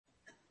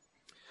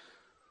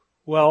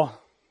Well,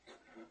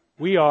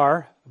 we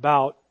are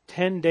about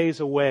 10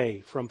 days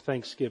away from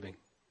Thanksgiving.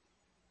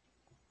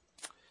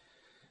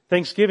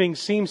 Thanksgiving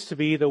seems to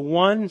be the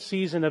one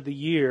season of the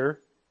year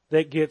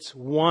that gets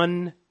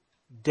one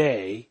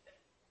day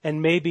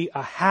and maybe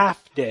a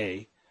half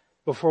day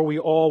before we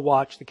all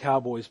watch the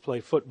Cowboys play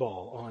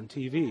football on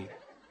TV.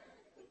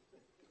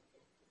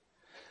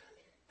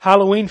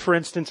 Halloween, for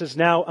instance, is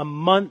now a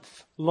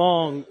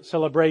month-long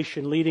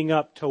celebration leading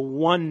up to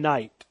one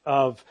night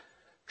of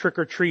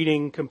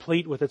trick-or-treating,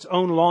 complete with its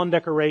own lawn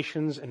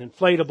decorations and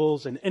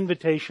inflatables and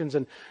invitations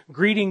and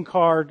greeting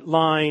card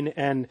line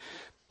and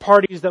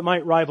parties that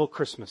might rival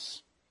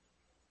Christmas.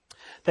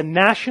 The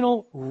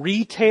National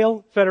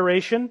Retail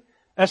Federation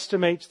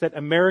estimates that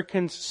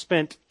Americans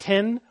spent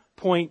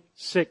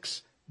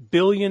 $10.6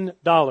 billion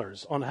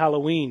on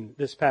Halloween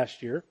this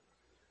past year.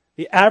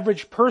 The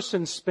average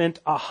person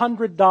spent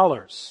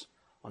 $100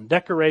 on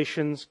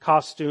decorations,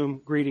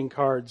 costume, greeting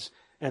cards,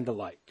 and the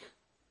like.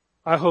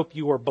 I hope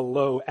you are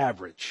below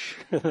average.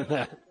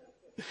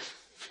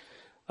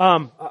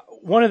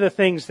 One of the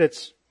things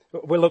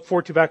we look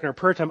forward to back in our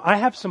prayer time, I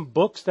have some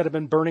books that have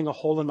been burning a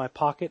hole in my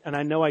pocket, and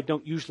I know I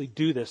don't usually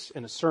do this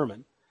in a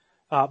sermon,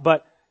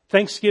 but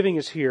Thanksgiving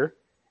is here,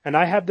 and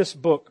I have this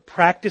book,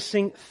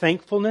 Practicing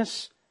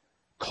Thankfulness,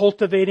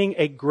 Cultivating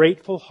a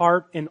Grateful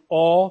Heart in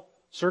All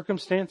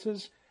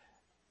Circumstances.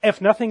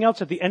 If nothing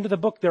else, at the end of the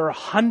book, there are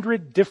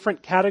 100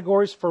 different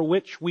categories for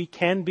which we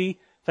can be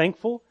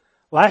thankful.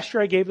 Last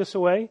year I gave this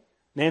away.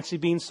 Nancy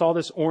Bean saw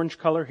this orange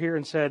color here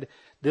and said,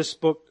 this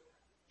book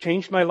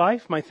changed my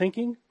life, my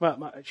thinking.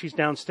 Well, she's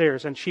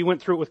downstairs, and she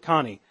went through it with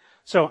Connie.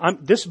 So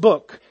this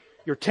book,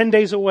 you're 10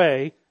 days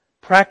away,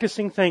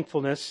 Practicing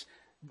Thankfulness.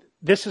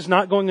 This is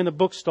not going in the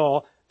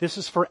bookstall. This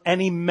is for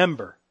any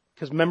member,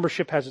 because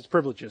membership has its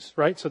privileges,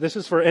 right? So this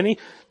is for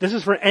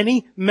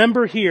any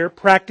member here,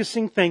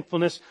 Practicing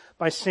Thankfulness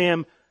by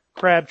Sam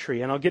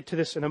Crabtree. And I'll get to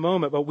this in a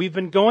moment. But we've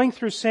been going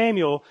through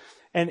Samuel,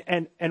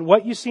 and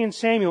what you see in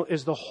Samuel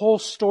is the whole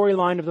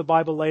storyline of the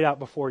Bible laid out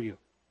before you.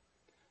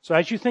 So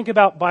as you think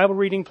about Bible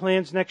reading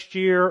plans next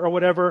year or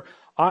whatever,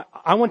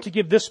 I want to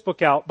give this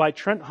book out by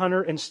Trent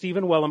Hunter and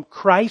Stephen Wellum,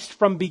 Christ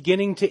from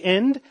Beginning to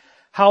End,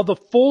 how the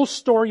full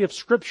story of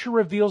Scripture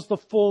reveals the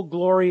full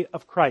glory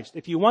of Christ.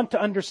 If you want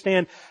to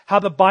understand how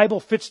the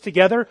Bible fits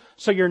together,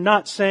 so you're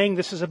not saying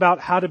this is about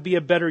how to be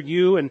a better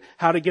you and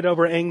how to get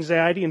over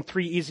anxiety in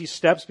 3 easy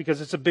steps,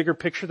 because it's a bigger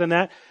picture than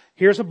that,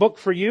 here's a book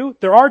for you.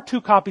 There are 2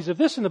 copies of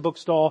this in the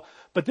bookstall,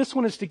 but this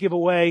one is to give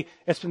away.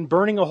 It's been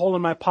burning a hole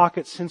in my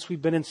pocket since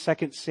we've been in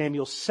 2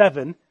 Samuel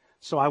 7,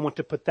 so I want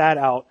to put that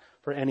out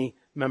for any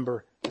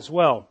member as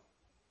well.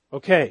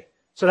 Okay,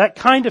 so that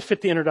kind of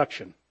fit the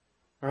introduction.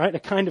 All right,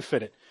 it kind of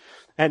fit it.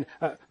 And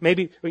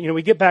maybe,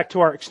 we get back to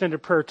our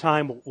extended prayer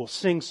time, we'll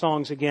sing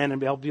songs again,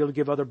 and I'll be able to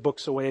give other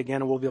books away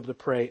again, and we'll be able to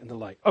pray and the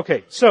like.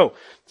 Okay, so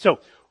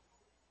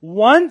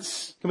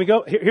once, can we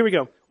go? Here we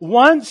go.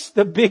 Once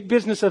the big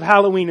business of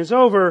Halloween is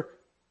over,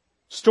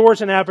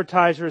 stores and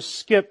advertisers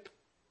skip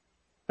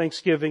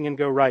Thanksgiving and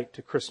go right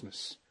to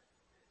Christmas.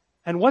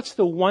 And what's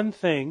the one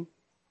thing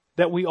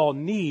that we all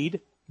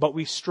need, but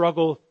we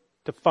struggle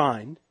to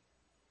find?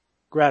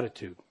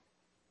 Gratitude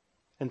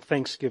and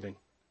thanksgiving.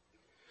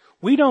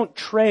 We don't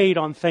trade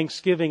on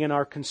Thanksgiving in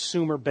our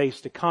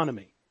consumer-based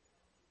economy.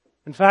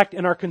 In fact,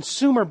 in our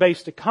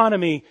consumer-based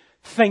economy,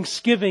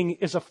 Thanksgiving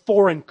is a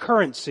foreign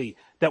currency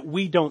that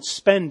we don't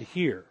spend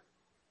here.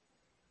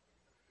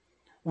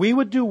 We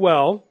would do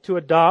well to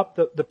adopt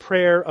the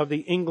prayer of the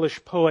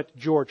English poet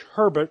George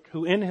Herbert,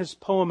 who in his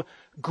poem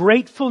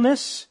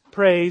Gratefulness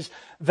prays,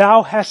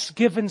 "Thou hast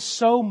given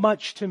so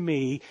much to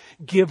me,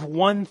 give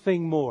one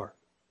thing more,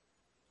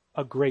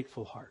 a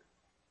grateful heart."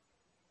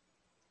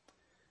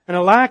 And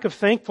a lack of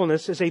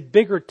thankfulness is a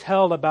bigger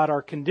tell about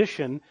our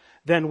condition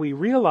than we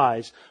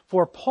realize.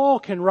 For Paul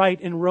can write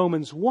in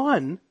Romans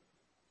 1,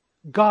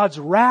 God's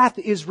wrath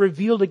is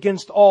revealed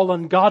against all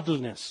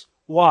ungodliness.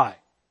 Why?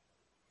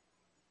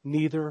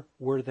 Neither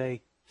were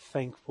they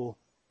thankful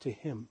to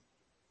Him.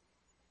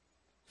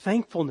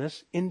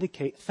 Thanklessness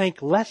indicates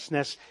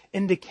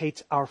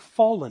our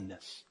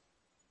fallenness.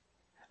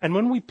 And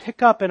when we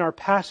pick up in our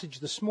passage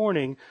this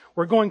morning,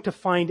 we're going to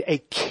find a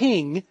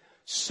king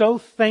so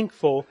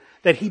thankful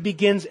that he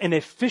begins an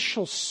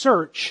official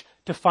search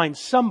to find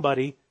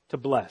somebody to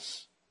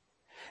bless.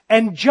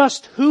 And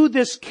just who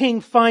this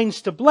king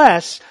finds to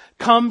bless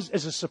comes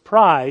as a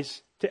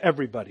surprise to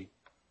everybody.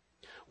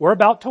 We're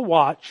about to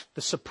watch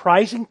the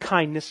surprising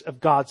kindness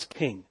of God's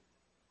king.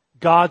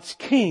 God's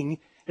king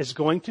is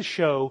going to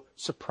show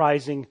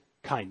surprising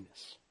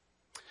kindness.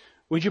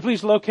 Would you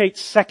please locate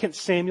 2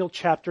 Samuel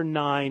chapter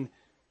 9?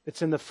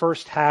 It's in the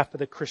first half of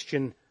the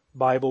Christian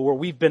Bible, where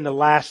we've been the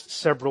last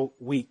several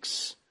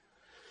weeks.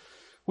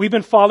 We've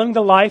been following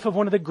the life of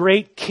one of the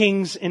great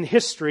kings in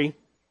history,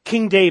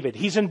 King David.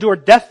 He's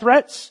endured death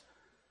threats.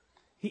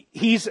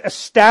 He's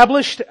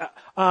established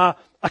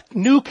a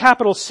new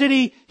capital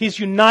city. He's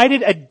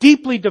united a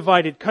deeply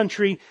divided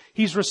country.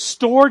 He's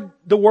restored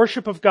the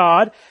worship of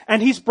God.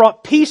 And He's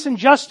brought peace and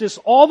justice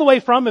all the way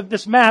from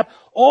this map,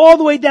 all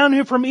the way down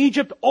here from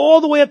Egypt,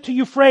 all the way up to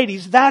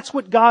Euphrates. That's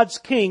what God's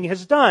king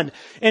has done.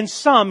 In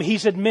sum,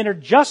 He's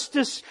administered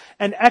justice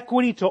and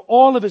equity to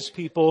all of His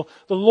people.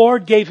 The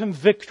Lord gave Him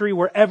victory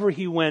wherever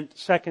He went.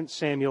 2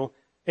 Samuel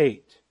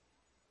 8.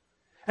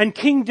 And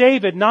King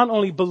David not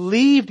only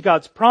believed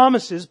God's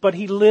promises, but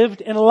he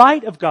lived in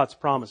light of God's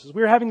promises.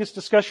 We were having this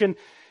discussion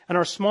in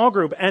our small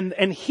group, and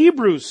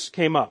Hebrews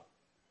came up.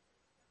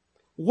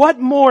 What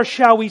more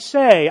shall we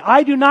say?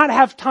 I do not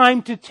have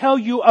time to tell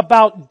you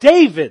about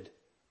David,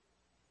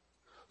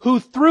 who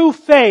through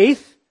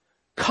faith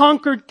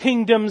conquered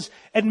kingdoms,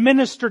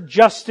 administered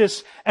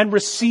justice, and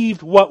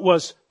received what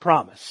was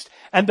promised.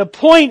 And the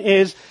point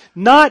is,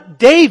 not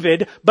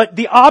David, but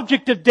the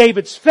object of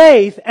David's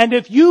faith. And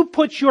if you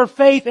put your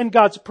faith in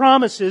God's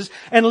promises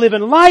and live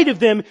in light of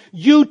them,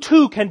 you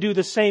too can do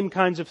the same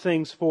kinds of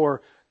things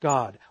for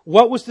God.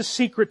 What was the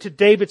secret to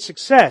David's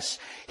success?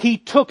 He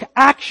took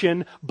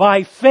action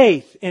by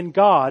faith in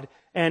God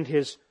and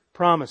His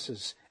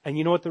promises. And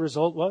you know what the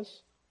result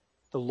was?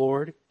 The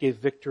Lord gave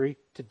victory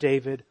to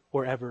David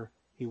wherever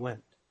he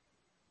went.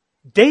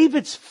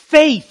 David's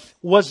faith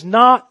was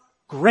not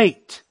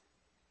great.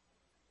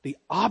 The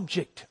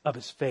object of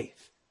his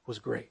faith was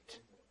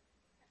great.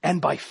 And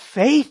by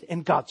faith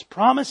in God's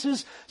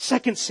promises,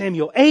 2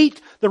 Samuel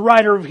 8, the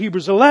writer of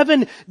Hebrews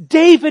 11,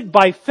 David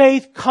by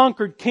faith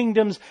conquered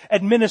kingdoms,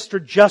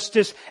 administered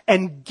justice,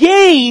 and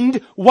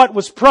gained what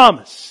was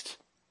promised.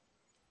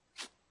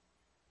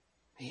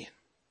 Man,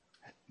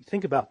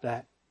 think about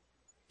that.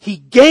 He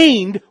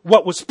gained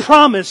what was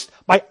promised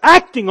by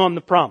acting on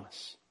the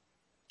promise.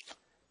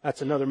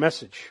 That's another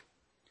message.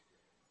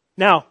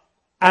 Now,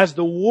 as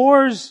the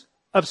wars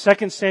of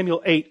 2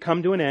 Samuel 8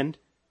 come to an end,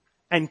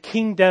 and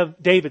King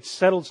David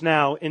settles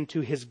now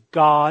into his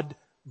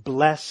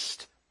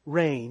God-blessed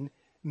reign,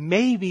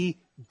 maybe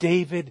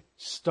David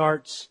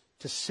starts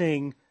to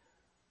sing,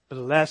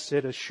 "Blessed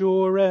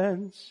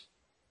assurance,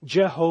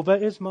 Jehovah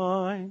is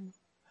mine.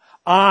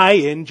 I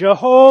in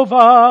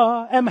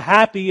Jehovah am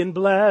happy and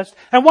blessed."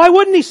 And why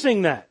wouldn't he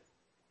sing that?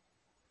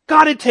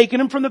 God had taken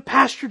him from the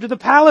pasture to the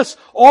palace.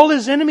 All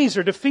his enemies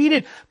are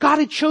defeated. God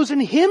had chosen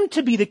him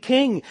to be the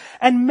king.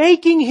 And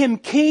making him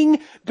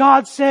king,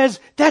 God says,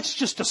 that's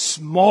just a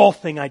small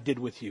thing I did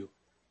with you.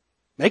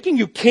 Making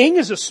you king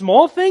is a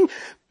small thing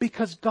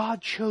because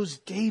God chose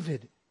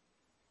David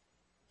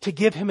to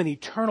give him an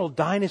eternal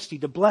dynasty,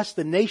 to bless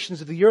the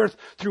nations of the earth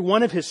through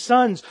one of his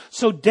sons.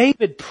 So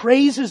David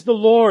praises the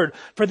Lord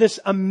for this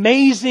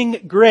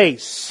amazing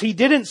grace. He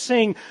didn't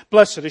sing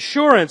blessed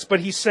assurance, but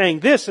he sang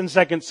this in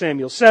 2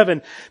 Samuel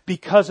 7.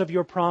 Because of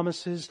your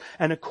promises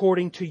and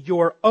according to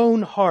your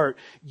own heart,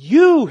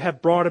 you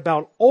have brought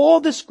about all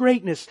this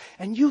greatness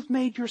and you've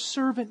made your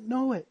servant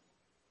know it.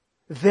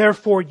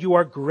 Therefore you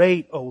are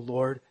great, O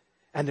Lord,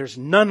 and there's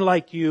none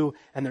like you,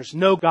 and there's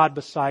no God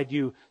beside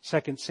you.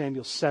 2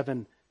 Samuel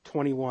 7,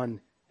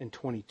 21 and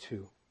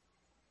 22.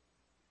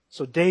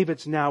 So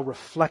David's now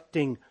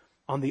reflecting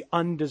on the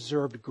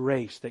undeserved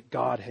grace that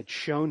God had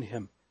shown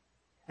him.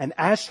 And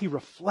as he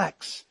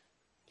reflects,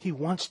 he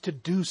wants to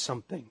do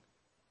something.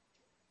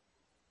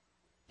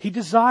 He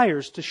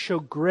desires to show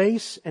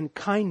grace and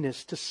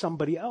kindness to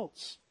somebody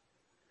else.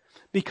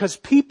 Because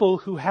people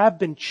who have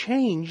been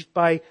changed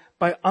by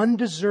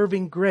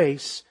undeserving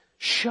grace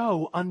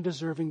show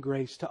undeserving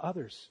grace to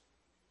others.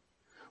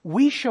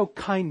 We show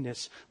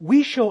kindness,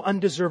 we show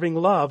undeserving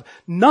love,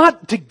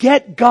 not to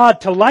get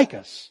God to like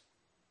us,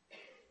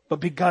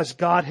 but because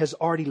God has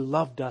already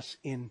loved us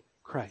in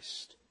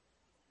Christ.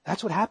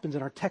 That's what happens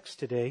in our text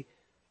today.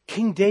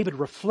 King David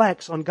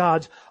reflects on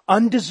God's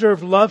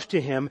undeserved love to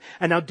him,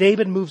 and now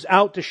David moves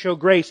out to show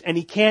grace, and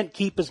he can't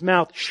keep his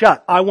mouth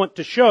shut. I want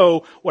to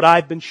show what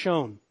I've been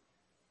shown.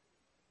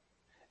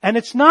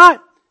 And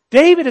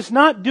David is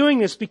not doing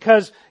this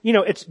because,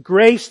 it's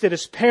grace that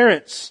his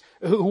parents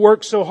who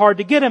worked so hard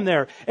to get him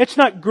there. It's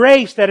not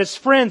grace that his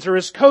friends or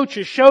his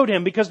coaches showed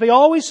him because they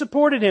always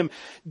supported him.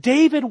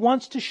 David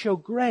wants to show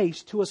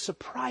grace to a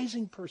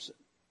surprising person.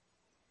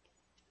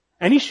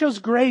 And he shows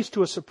grace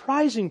to a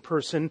surprising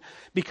person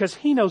because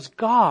he knows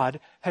God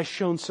has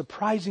shown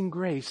surprising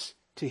grace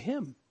to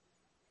him.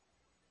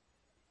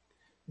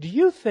 Do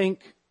you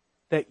think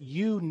that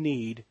you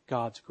need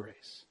God's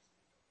grace?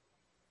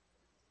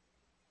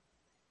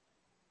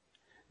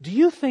 Do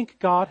you think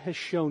God has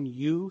shown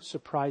you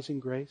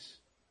surprising grace?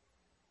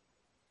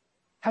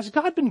 Has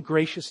God been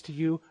gracious to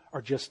you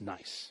or just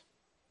nice?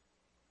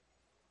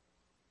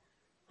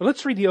 Well,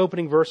 let's read the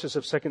opening verses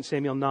of 2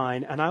 Samuel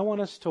 9, and I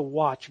want us to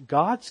watch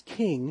God's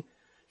king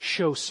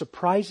show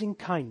surprising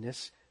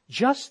kindness,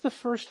 just the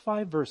first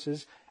 5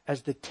 verses,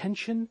 as the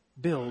tension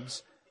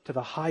builds to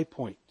the high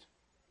point.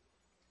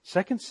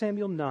 2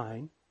 Samuel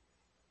 9,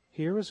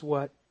 here is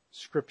what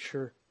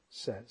Scripture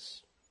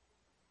says.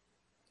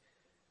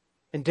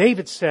 And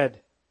David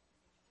said,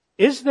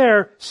 "Is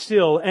there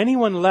still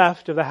anyone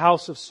left of the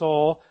house of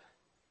Saul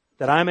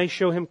that I may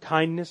show him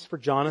kindness for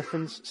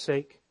Jonathan's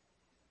sake?"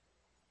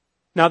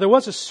 Now there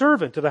was a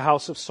servant of the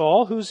house of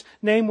Saul whose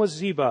name was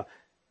Ziba,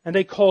 and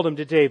they called him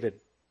to David.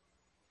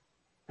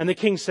 And the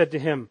king said to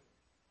him,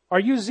 "Are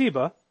you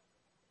Ziba?"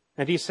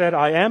 And he said,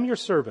 "I am your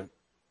servant."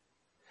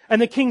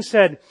 And the king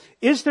said,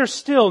 "Is there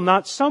still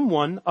not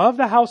someone of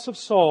the house of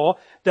Saul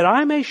that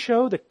I may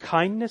show the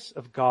kindness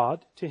of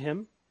God to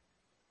him?"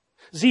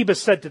 Ziba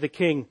said to the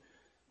king,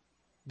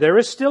 "There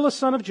is still a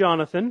son of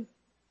Jonathan.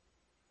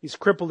 He's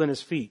crippled in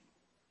his feet."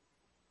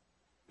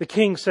 The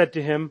king said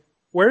to him,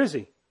 "Where is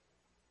he?"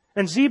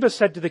 And Ziba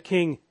said to the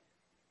king,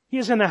 "He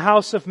is in the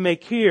house of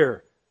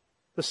Machir,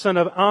 the son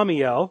of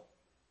Ammiel,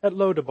 at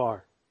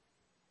Lodabar."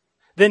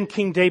 Then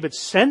King David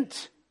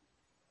sent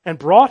and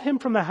brought him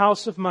from the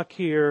house of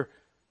Machir,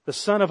 the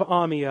son of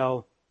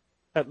Ammiel,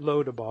 at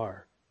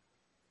Lodabar.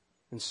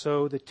 And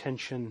so the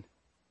tension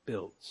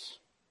builds.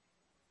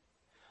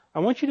 I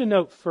want you to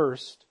note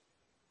first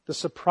the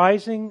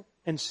surprising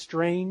and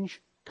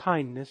strange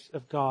kindness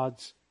of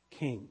God's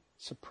king.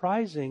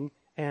 Surprising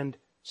and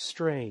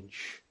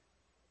strange.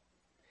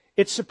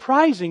 It's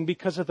surprising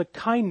because of the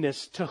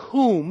kindness to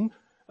whom,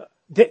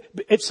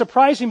 it's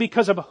surprising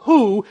because of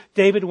who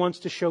David wants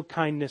to show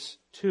kindness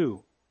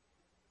to.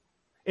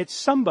 It's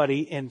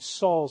somebody in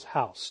Saul's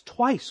house.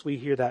 Twice we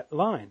hear that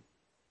line.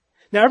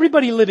 Now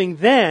everybody living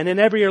then and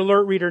every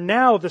alert reader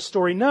now of the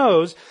story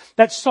knows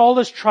that Saul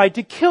has tried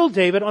to kill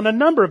David on a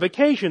number of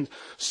occasions.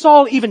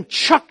 Saul even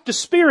chucked a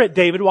spear at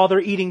David while they're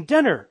eating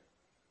dinner.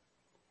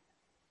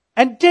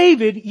 And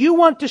David, you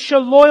want to show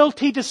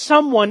loyalty to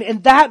someone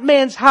in that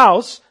man's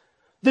house,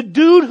 the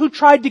dude who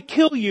tried to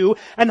kill you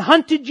and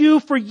hunted you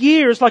for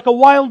years like a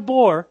wild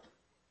boar.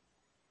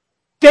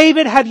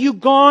 David, have you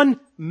gone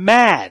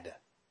mad?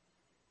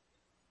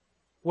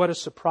 What a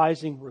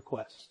surprising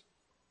request.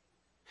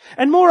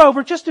 And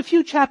moreover, just a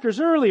few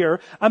chapters earlier,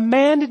 a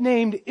man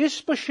named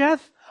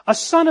Ishbosheth, a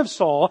son of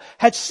Saul,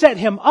 had set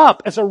him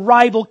up as a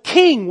rival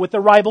king with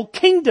a rival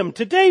kingdom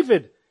to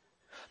David.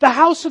 The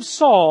house of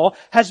Saul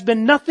has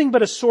been nothing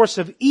but a source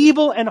of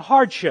evil and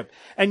hardship.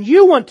 And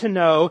you want to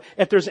know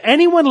if there's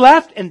anyone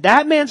left in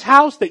that man's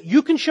house that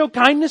you can show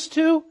kindness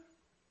to?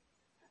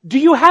 Do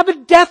you have a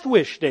death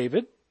wish,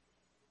 David?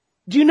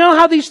 Do you know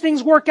how these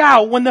things work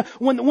out when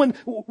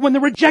the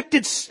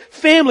rejected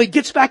family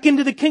gets back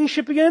into the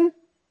kingship again?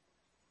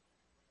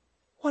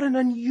 What an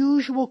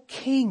unusual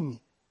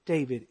king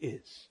David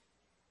is.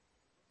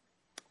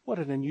 What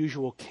an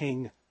unusual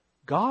king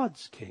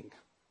God's king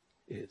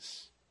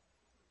is.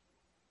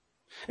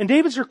 And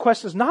David's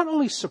request is not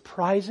only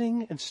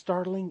surprising and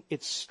startling,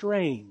 it's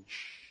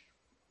strange.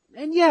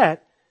 And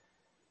yet,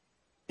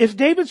 if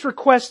David's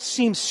request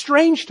seems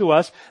strange to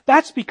us,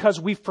 that's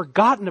because we've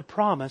forgotten a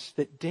promise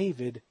that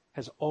David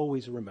has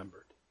always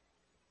remembered.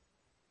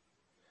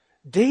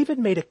 David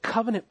made a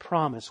covenant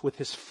promise with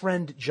his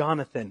friend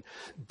Jonathan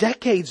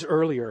decades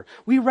earlier.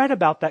 We read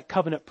about that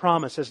covenant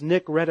promise as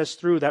Nick read us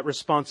through that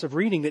responsive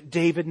reading that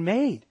David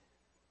made.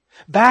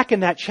 Back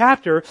in that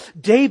chapter,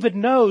 David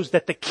knows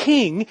that the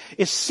king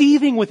is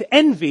seething with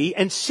envy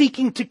and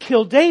seeking to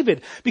kill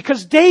David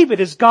because David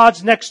is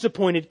God's next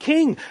appointed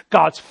king,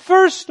 God's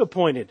first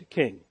appointed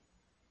king.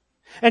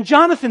 And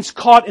Jonathan's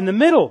caught in the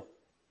middle.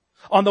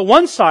 On the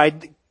one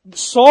side,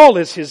 Saul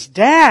is his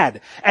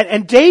dad,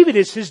 and David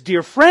is his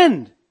dear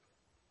friend.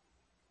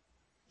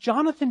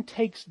 Jonathan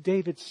takes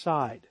David's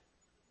side,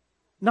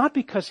 not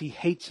because he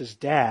hates his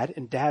dad,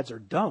 and dads are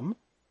dumb,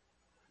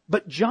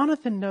 but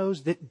Jonathan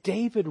knows that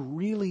David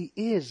really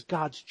is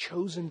God's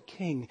chosen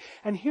king.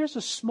 And here's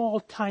a small,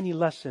 tiny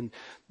lesson.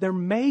 There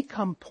may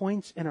come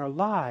points in our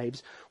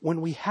lives when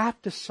we have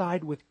to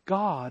side with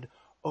God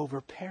over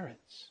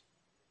parents.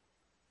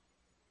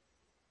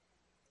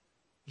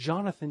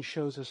 Jonathan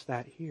shows us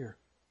that here.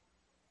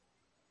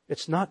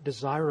 It's not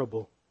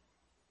desirable,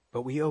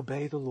 but we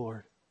obey the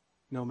Lord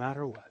no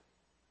matter what.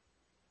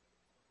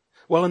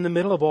 Well, in the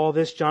middle of all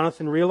this,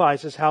 Jonathan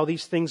realizes how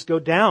these things go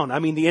down. I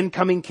mean, the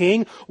incoming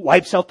king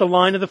wipes out the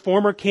line of the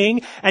former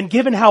king, and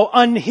given how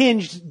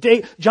unhinged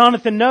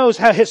Jonathan knows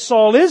how his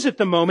Saul is at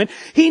the moment,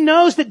 he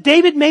knows that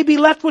David may be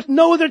left with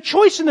no other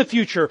choice in the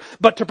future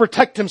but to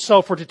protect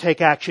himself or to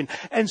take action.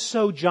 And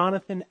so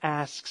Jonathan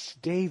asks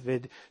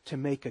David to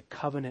make a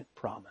covenant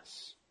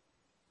promise.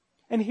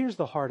 And here's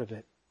the heart of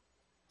it.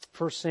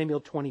 1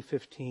 Samuel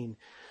 20:15.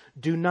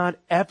 Do not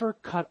ever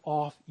cut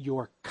off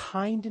your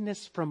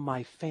kindness from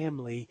my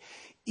family,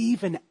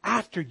 even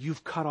after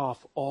you've cut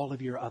off all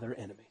of your other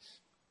enemies.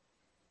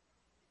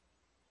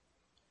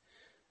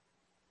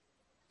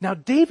 Now,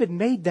 David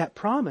made that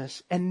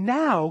promise, and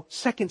now,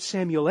 2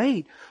 Samuel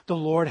 8, the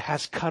Lord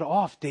has cut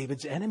off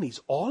David's enemies,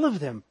 all of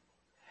them.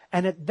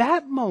 And at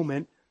that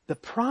moment, the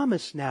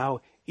promise now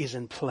is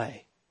in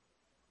play.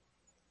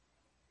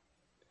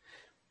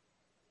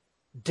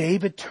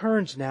 David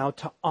turns now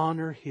to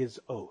honor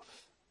his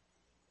oath.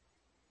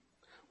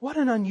 What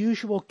an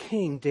unusual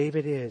king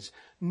David is.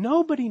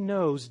 Nobody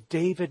knows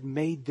David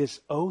made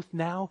this oath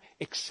now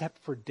except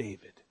for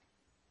David.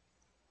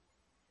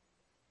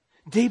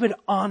 David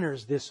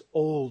honors this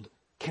old,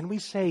 can we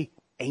say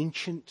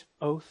ancient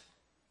oath?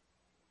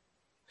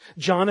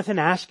 Jonathan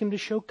asked him to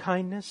show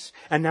kindness,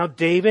 and now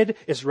David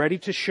is ready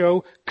to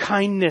show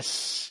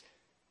kindness.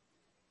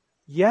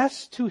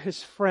 Yes, to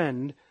his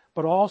friend,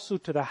 but also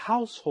to the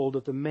household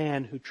of the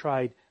man who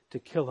tried to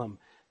kill him.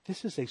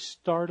 This is a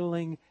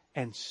startling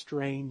and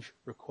strange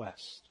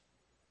request.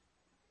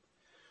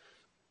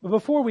 But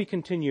before we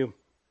continue,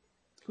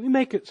 can we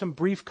make some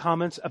brief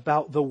comments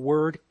about the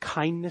word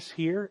kindness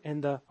here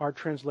in our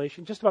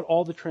translation? Just about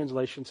all the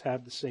translations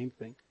have the same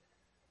thing.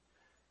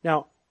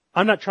 Now,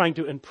 I'm not trying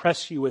to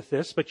impress you with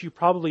this, but you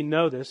probably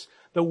know this.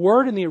 The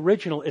word in the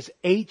original is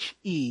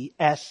H-E-S-E-D.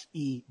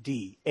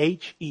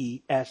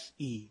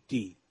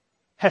 H-E-S-E-D.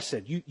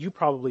 Hesed. You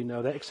probably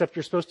know that, except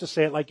you're supposed to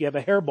say it like you have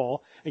a hairball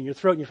in your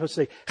throat and you're supposed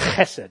to say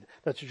chesed.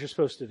 That's what you're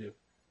supposed to do.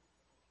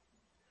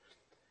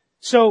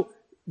 So,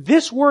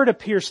 this word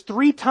appears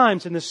 3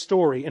 times in this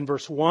story, in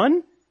verse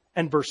 1,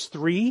 and verse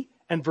 3,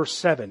 and verse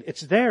 7.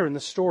 It's there in the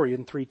story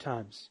in 3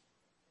 times.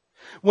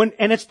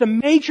 And it's the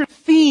major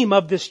theme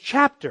of this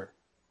chapter.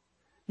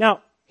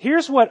 Now,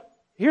 here's what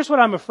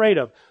I'm afraid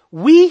of.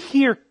 We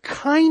hear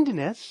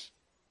kindness,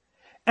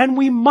 and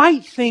we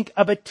might think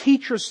of a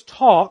teacher's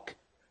talk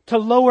to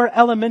lower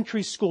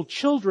elementary school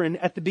children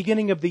at the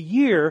beginning of the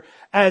year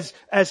as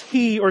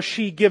he or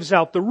she gives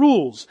out the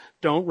rules.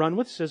 Don't run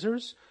with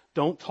scissors.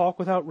 Don't talk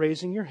without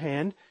raising your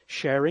hand.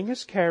 Sharing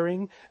is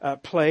caring.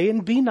 Play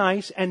and be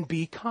nice and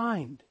be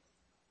kind.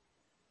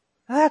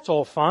 Now, that's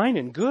all fine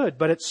and good,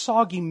 but it's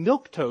soggy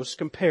milquetoast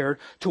compared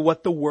to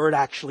what the word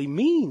actually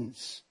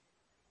means.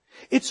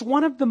 It's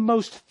one of the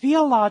most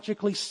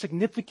theologically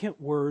significant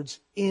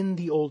words in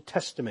the Old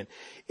Testament.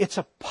 It's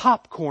a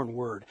popcorn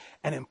word,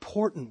 an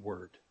important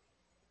word.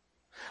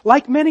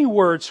 Like many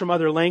words from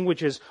other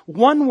languages,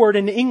 one word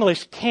in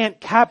English can't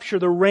capture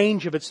the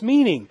range of its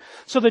meaning.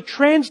 So the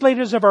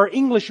translators of our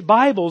English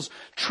Bibles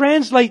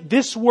translate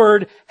this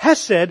word,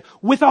 hesed,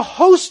 with a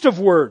host of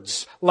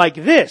words like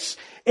this.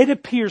 It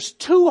appears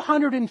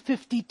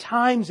 250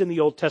 times in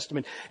the Old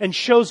Testament and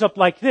shows up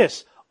like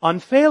this: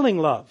 unfailing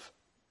love,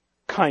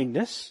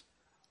 kindness,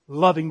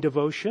 loving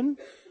devotion,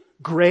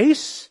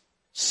 grace,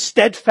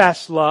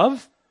 steadfast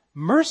love,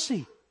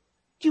 mercy.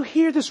 Do you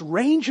hear this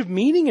range of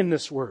meaning in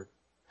this word?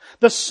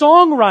 The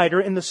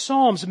songwriter in the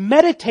Psalms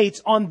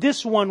meditates on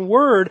this one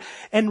word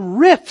and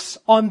riffs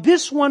on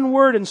this one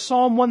word in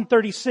Psalm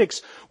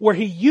 136, where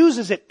he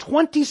uses it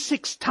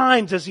 26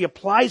 times as he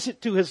applies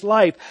it to his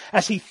life,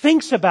 as he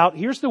thinks about,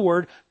 here's the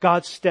word,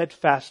 God's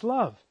steadfast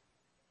love.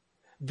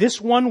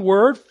 This one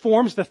word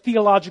forms the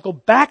theological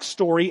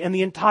backstory and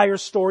the entire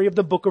story of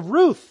the book of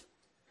Ruth.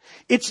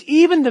 It's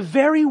even the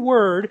very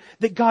word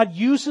that God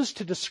uses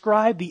to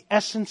describe the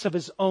essence of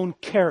His own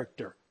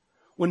character.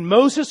 When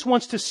Moses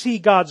wants to see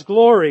God's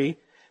glory,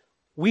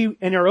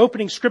 in our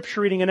opening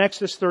scripture reading in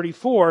Exodus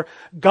 34,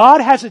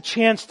 God has a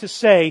chance to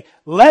say,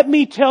 let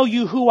me tell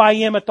you who I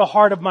am at the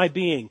heart of my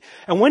being.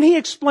 And when He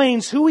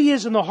explains who He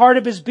is in the heart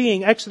of His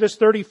being, Exodus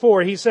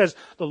 34, He says,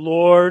 the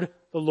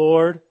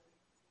Lord,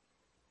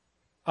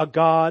 a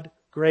God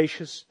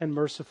gracious and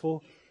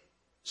merciful,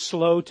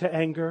 slow to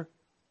anger,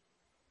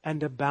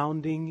 and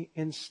abounding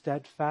in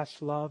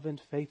steadfast love and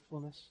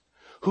faithfulness,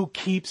 who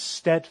keeps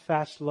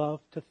steadfast love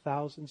to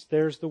thousands.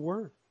 There's the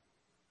word.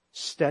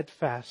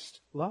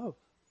 Steadfast love.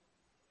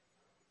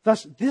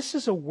 Thus, this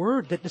is a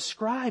word that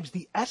describes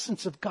the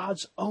essence of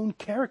God's own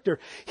character.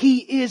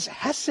 He is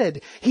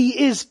hesed.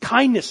 He is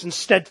kindness and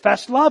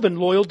steadfast love and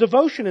loyal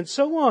devotion and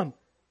so on.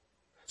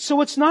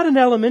 So it's not an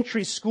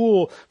elementary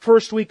school,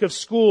 first week of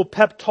school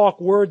pep talk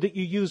word that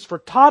you use for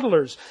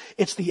toddlers.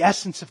 It's the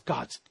essence of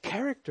God's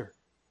character.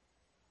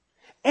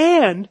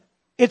 And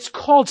it's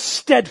called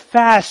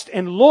steadfast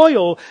and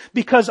loyal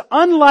because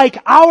unlike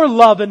our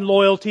love and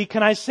loyalty,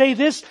 can I say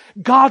this?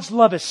 God's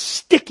love is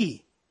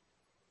sticky.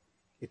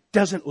 It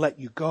doesn't let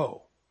you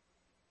go.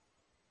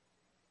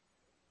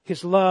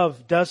 His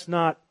love does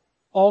not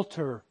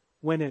alter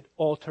when it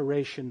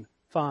alteration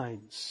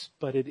finds,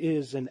 but it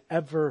is an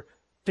ever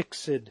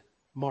fixed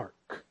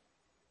mark.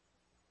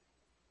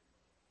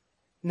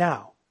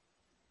 Now,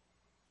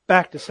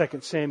 back to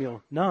 2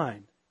 Samuel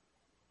 9.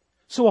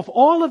 So if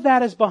all of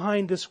that is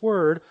behind this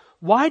word,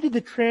 why did the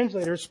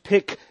translators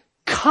pick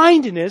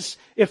kindness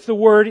if the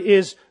word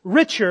is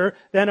richer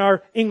than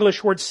our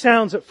English word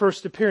sounds at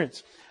first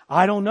appearance?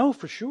 I don't know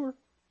for sure.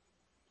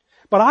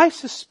 But I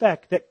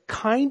suspect that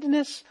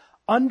kindness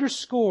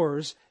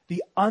underscores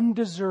the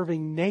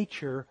undeserving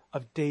nature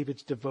of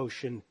David's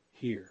devotion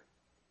here.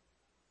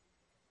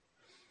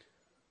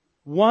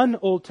 One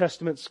Old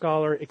Testament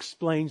scholar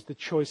explains the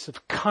choice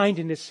of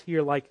kindness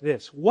here like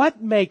this.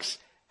 What makes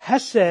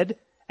hesed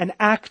an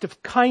act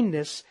of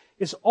kindness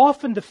is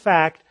often the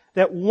fact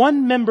that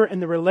one member in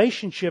the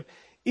relationship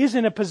is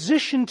in a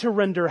position to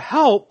render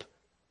help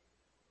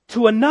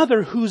to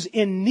another who's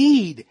in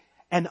need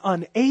and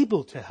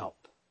unable to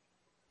help.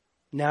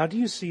 Now, do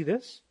you see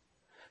this?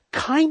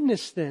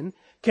 Kindness, then,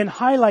 can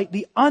highlight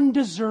the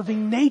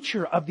undeserving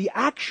nature of the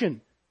action.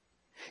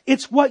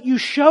 It's what you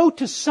show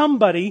to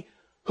somebody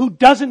who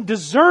doesn't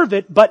deserve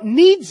it but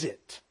needs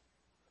it,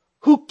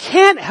 who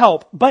can't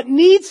help but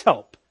needs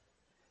help.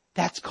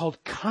 That's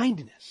called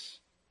kindness.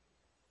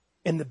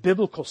 in the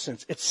biblical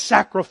sense. It's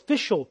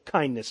sacrificial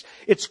kindness.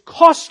 It's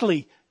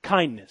costly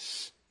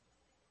kindness.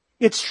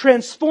 It's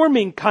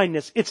transforming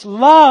kindness. It's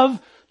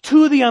love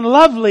to the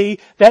unlovely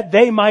that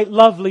they might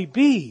lovely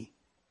be.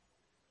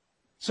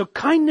 So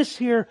kindness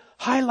here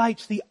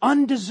highlights the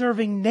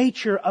undeserving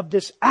nature of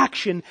this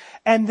action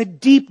and the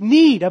deep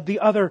need of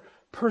the other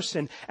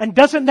person. And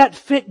doesn't that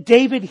fit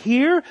David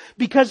here?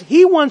 Because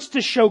he wants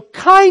to show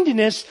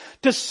kindness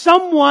to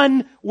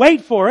someone,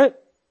 wait for it,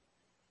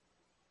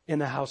 in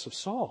the house of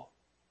Saul.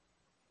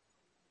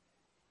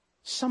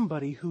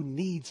 Somebody who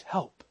needs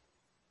help,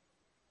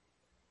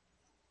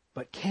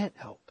 but can't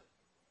help.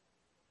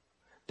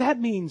 That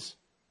means,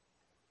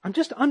 I'm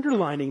just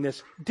underlining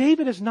this,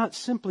 David is not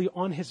simply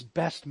on his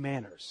best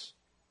manners.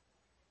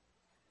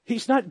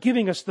 He's not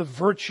giving us the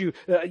virtue,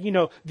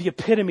 the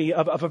epitome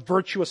of a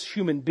virtuous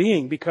human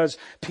being because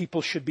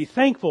people should be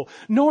thankful.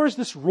 Nor is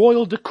this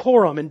royal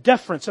decorum and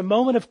deference, a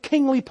moment of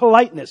kingly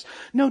politeness.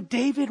 No,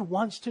 David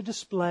wants to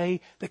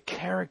display the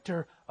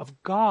character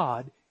of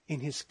God in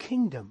his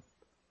kingdom.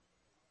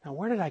 Now,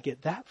 where did I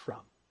get that from?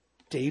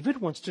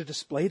 David wants to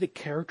display the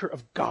character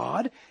of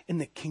God in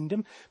the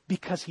kingdom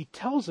because he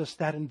tells us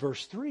that in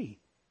verse 3.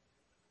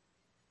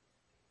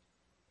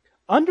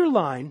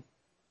 Underline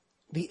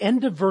the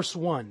end of verse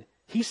 1.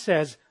 He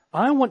says,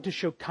 I want to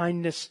show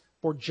kindness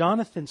for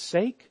Jonathan's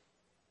sake.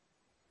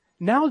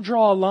 Now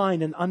draw a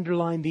line and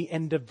underline the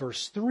end of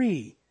verse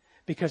 3.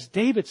 Because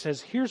David says,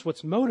 here's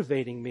what's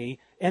motivating me.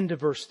 End of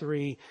verse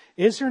 3.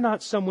 Is there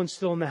not someone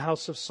still in the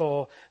house of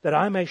Saul that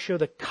I may show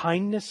the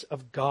kindness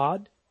of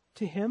God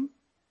to him?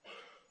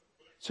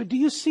 So do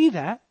you see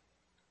that?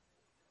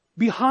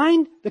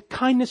 Behind the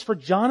kindness for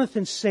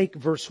Jonathan's sake,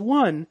 verse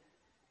 1,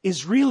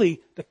 is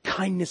really the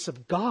kindness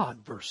of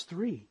God, verse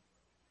 3.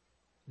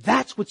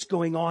 That's what's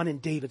going on in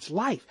David's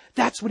life.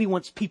 That's what he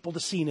wants people to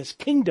see in his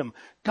kingdom.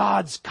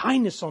 God's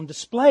kindness on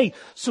display.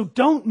 So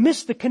don't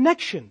miss the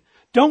connection.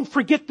 Don't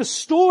forget the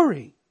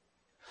story.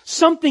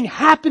 Something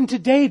happened to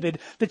David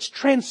that's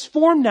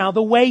transformed now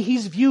the way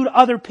he's viewed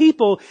other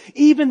people,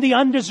 even the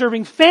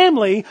undeserving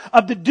family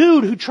of the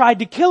dude who tried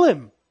to kill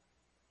him.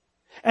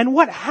 And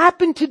what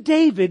happened to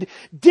David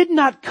did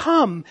not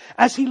come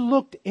as he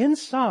looked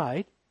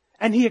inside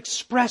and he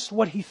expressed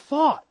what he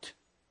thought.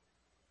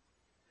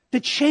 The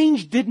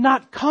change did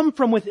not come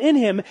from within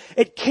him.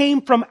 It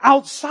came from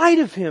outside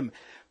of him.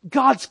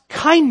 God's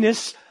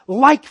kindness,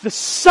 like the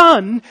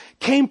sun,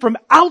 came from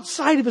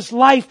outside of his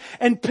life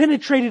and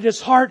penetrated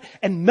his heart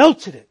and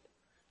melted it.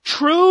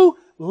 True,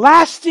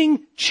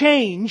 lasting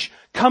change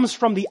comes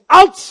from the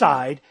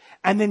outside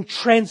and then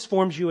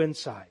transforms you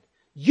inside.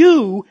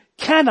 You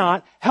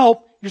cannot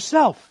help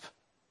yourself.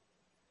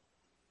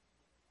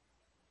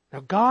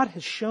 Now God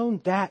has shown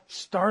that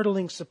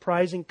startling,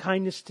 surprising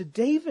kindness to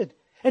David.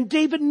 And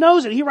David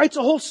knows it. He writes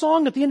a whole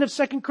song at the end of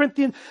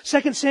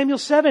 2 Samuel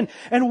 7.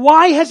 And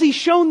why has he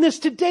shown this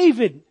to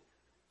David?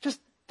 Just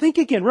think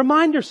again.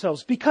 Remind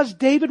yourselves. Because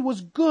David was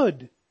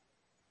good.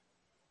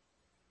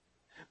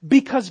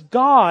 Because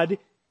God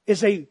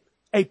is a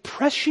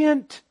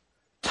prescient,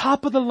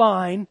 top of the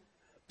line,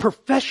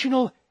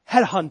 professional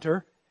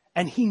headhunter.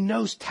 And he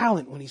knows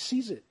talent when he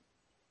sees it.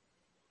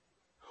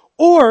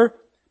 Or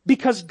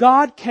because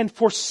God can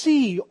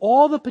foresee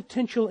all the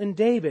potential in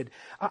David.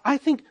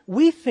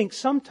 We think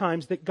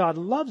sometimes that God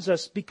loves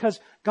us because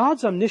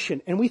God's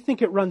omniscient and we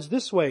think it runs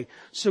this way.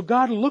 So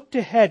God looked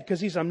ahead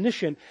because He's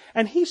omniscient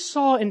and He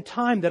saw in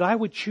time that I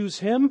would choose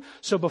him.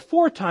 So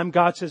before time,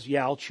 God says,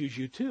 yeah, I'll choose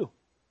you too.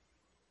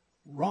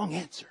 Wrong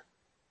answer.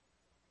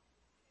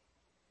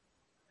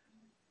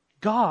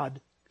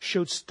 God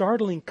showed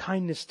startling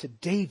kindness to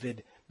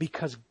David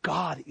because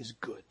God is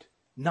good,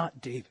 not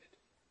David.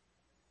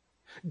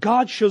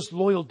 God shows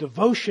loyal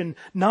devotion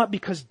not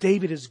because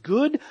David is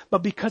good,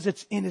 but because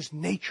it's in his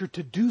nature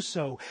to do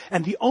so.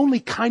 And the only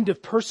kind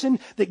of person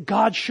that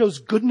God shows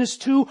goodness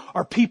to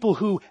are people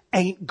who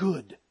ain't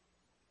good.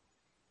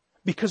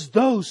 Because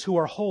those who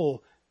are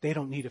whole, they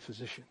don't need a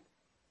physician.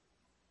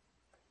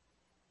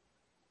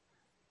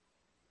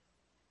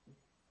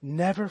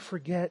 Never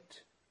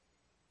forget,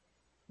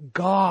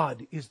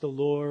 God is the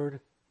Lord,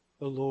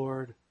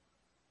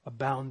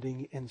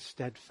 abounding in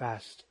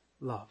steadfast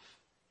love.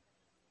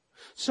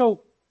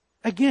 So,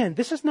 again,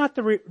 this is not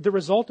the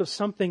result of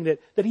something that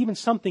even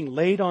something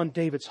laid on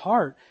David's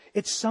heart.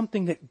 It's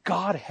something that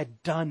God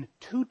had done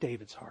to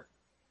David's heart.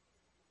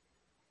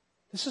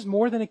 This is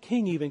more than a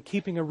king even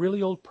keeping a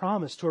really old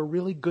promise to a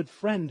really good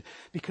friend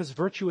because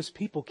virtuous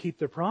people keep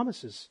their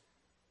promises.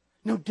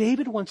 No,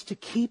 David wants to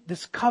keep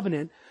this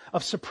covenant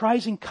of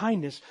surprising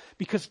kindness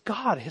because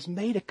God has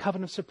made a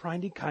covenant of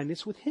surprising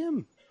kindness with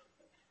him.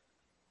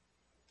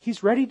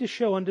 He's ready to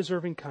show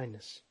undeserving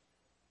kindness.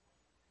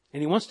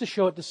 And he wants to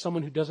show it to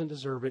someone who doesn't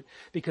deserve it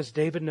because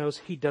David knows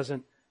he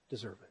doesn't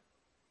deserve it.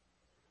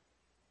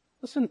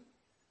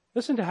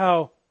 Listen to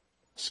how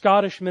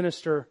Scottish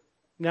minister,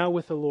 now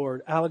with the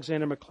Lord,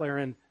 Alexander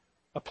MacLaren,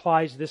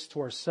 applies this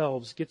to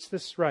ourselves, gets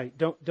this right.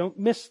 Don't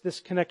miss this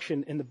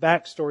connection in the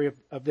backstory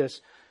of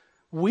this.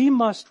 We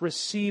must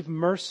receive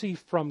mercy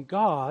from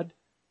God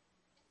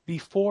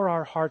before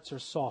our hearts are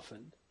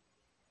softened,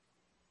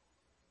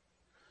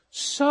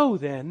 so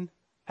then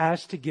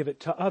as to give it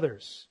to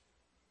others.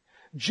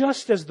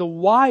 Just as the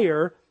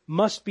wire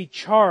must be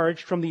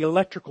charged from the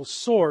electrical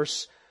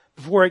source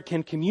before it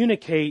can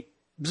communicate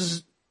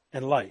bzz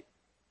and light.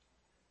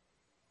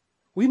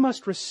 We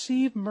must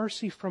receive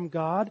mercy from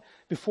God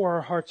before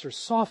our hearts are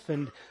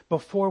softened,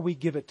 before we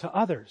give it to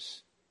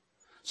others.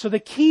 So the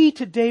key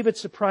to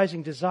David's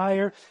surprising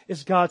desire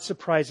is God's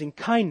surprising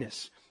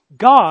kindness.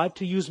 God,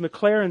 to use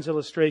McLaren's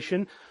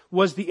illustration,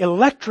 was the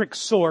electric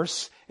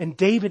source and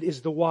David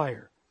is the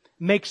wire.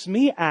 Makes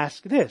me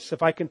ask this,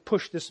 if I can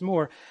push this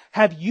more.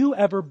 Have you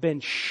ever been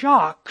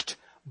shocked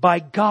by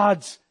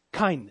God's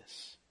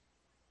kindness?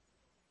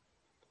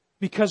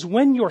 Because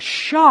when you're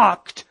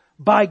shocked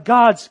by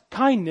God's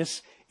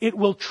kindness, it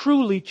will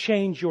truly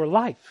change your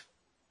life.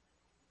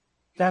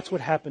 That's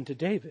what happened to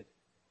David.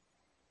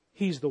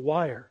 He's the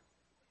wire.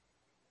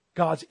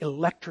 God's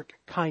electric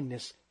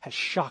kindness has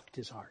shocked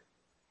his heart.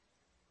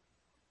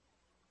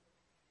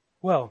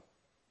 Well,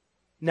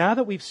 now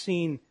that we've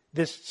seen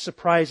this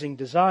surprising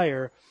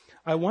desire,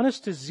 I want us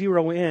to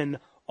zero in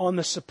on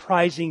the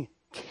surprising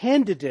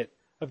candidate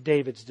of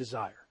David's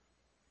desire.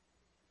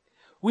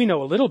 We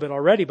know a little bit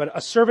already, but a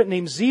servant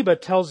named Ziba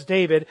tells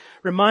David,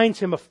 reminds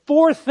him of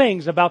 4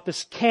 things about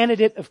this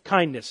candidate of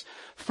kindness.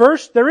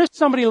 First, there is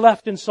somebody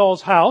left in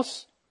Saul's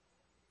house.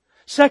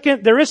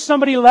 Second, there is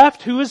somebody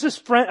left who is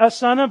a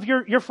son of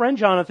your friend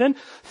Jonathan.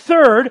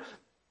 Third,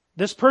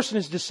 this person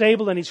is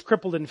disabled and he's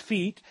crippled in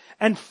feet.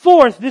 And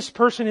fourth, this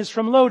person is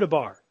from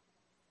Lodabar.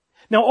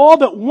 Now, all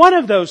but one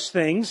of those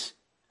things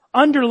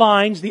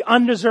underlines the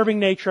undeserving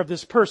nature of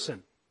this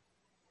person.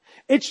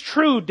 It's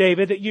true,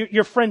 David, that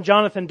your friend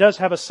Jonathan does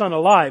have a son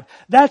alive.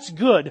 That's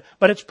good,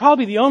 but it's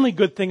probably the only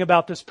good thing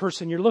about this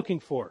person you're looking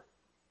for.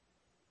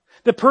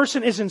 The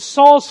person is in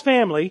Saul's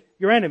family,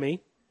 your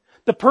enemy.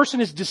 The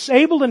person is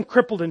disabled and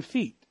crippled in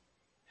feet.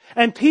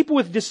 And people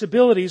with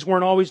disabilities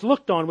weren't always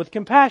looked on with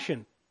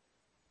compassion.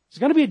 It's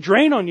going to be a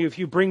drain on you if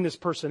you bring this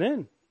person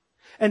in.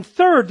 And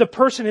third, the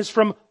person is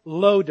from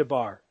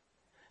Lodabar.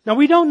 Now,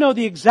 we don't know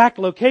the exact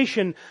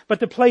location, but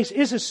the place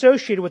is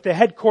associated with the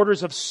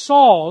headquarters of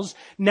Saul's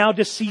now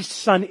deceased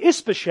son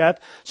Ishbosheth.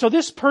 So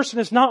this person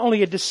is not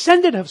only a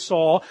descendant of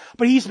Saul,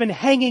 but he's been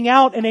hanging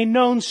out in a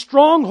known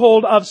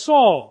stronghold of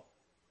Saul.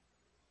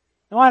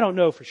 Now, I don't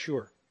know for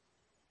sure.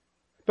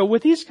 But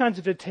with these kinds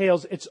of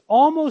details, it's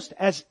almost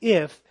as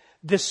if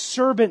this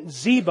servant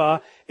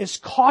Ziba is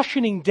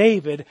cautioning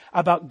David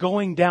about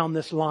going down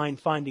this line,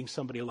 finding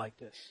somebody like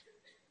this.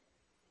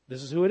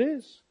 This is who it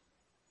is.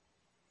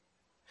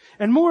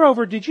 And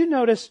moreover, did you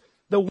notice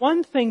the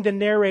one thing the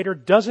narrator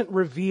doesn't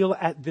reveal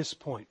at this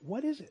point?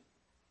 What is it?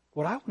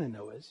 What I want to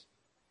know is,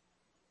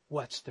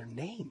 what's their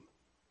name?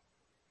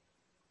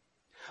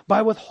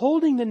 By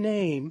withholding the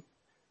name,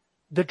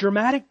 the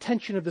dramatic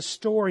tension of the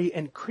story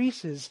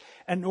increases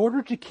in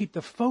order to keep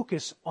the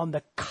focus on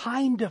the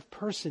kind of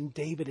person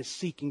David is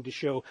seeking to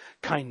show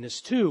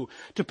kindness to.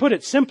 To put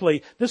it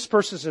simply, this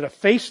person is a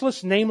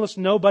faceless, nameless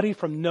nobody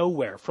from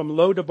nowhere, from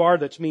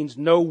Lodabar, that means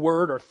no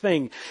word or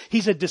thing.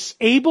 He's a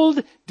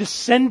disabled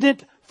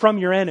descendant from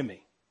your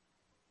enemy.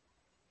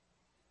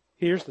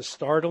 Here's the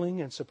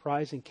startling and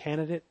surprising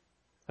candidate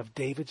of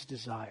David's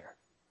desire.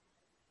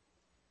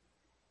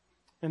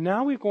 And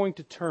now we're going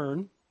to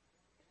turn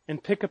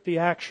and pick up the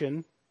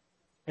action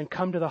and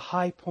come to the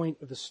high point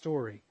of the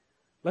story.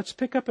 Let's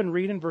pick up and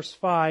read in verse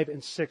 5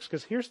 and 6,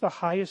 because here's the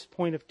highest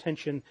point of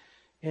tension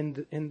in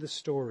the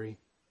story.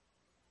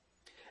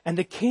 And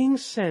the king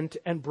sent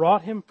and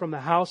brought him from the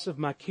house of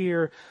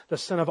Machir, the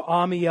son of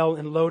Ammiel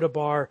in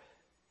Lodabar,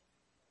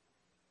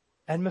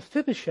 and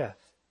Mephibosheth,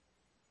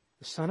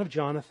 the son of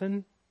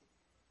Jonathan,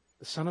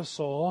 the son of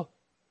Saul,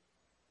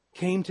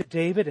 came to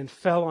David and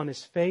fell on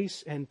his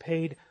face and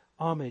paid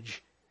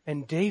homage.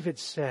 And David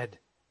said,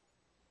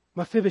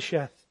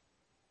 Mephibosheth.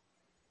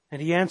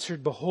 And he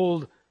answered,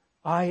 Behold,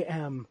 I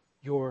am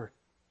your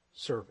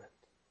servant.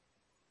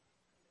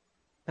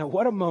 Now,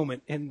 what a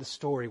moment in the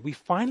story. We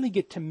finally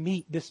get to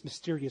meet this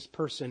mysterious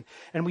person,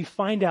 and we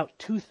find out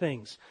 2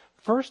 things.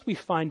 First, we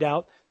find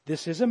out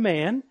this is a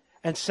man,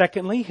 and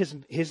secondly,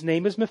 his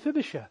name is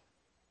Mephibosheth.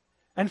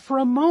 And for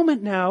a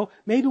moment now,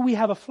 maybe we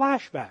have a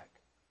flashback.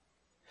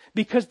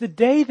 Because the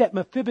day that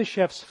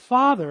Mephibosheth's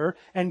father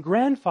and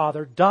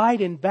grandfather died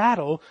in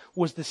battle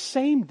was the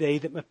same day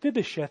that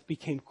Mephibosheth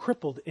became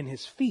crippled in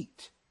his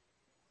feet.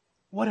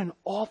 What an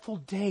awful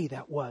day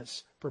that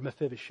was for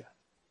Mephibosheth.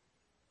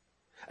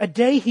 A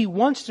day he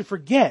wants to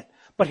forget,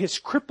 but his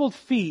crippled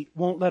feet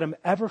won't let him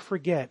ever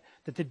forget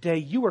that the day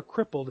you were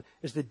crippled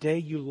is the day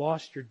you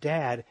lost your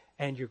dad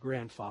and your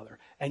grandfather.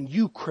 And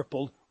you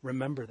crippled,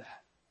 remember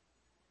that.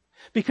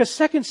 Because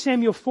 2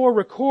 Samuel 4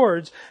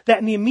 records that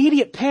in the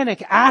immediate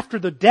panic after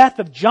the death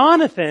of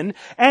Jonathan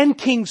and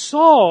King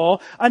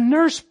Saul, a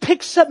nurse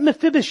picks up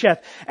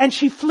Mephibosheth and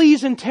she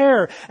flees in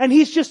terror. And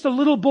he's just a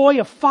little boy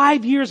of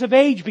 5 years of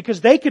age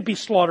because they could be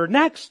slaughtered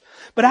next.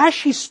 But as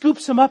she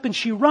scoops him up and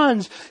she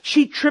runs,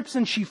 she trips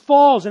and she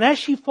falls. And as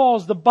she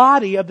falls, the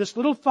body of this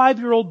little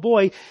 5-year-old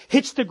boy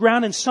hits the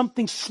ground and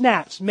something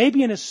snaps,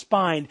 maybe in his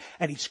spine,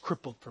 and he's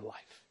crippled for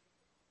life.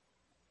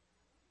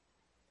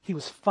 He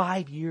was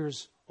 5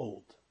 years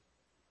old.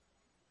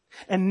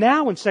 And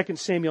now in 2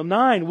 Samuel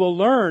 9, we'll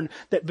learn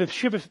that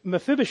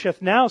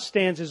Mephibosheth now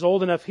stands as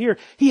old enough here.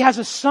 He has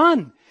a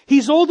son.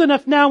 He's old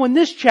enough now in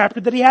this chapter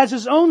that he has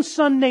his own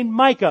son named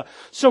Micah.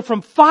 So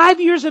from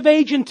 5 years of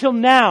age until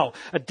now,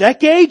 a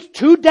decade,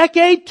 2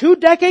 decades,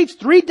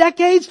 3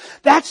 decades,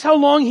 that's how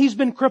long he's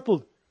been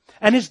crippled.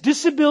 And his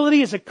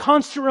disability is a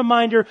constant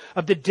reminder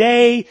of the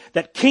day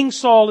that King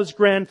Saul, his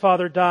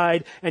grandfather,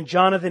 died and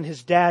Jonathan,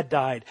 his dad,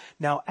 died.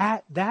 Now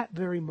at that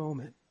very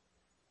moment,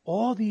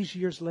 all these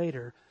years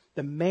later,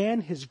 the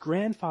man his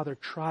grandfather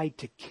tried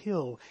to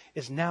kill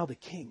is now the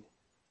king.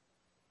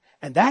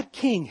 And that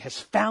king has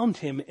found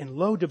him in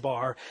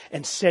Lodebar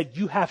and said,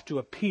 you have to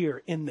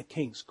appear in the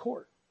king's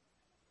court.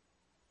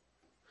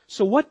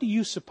 So what do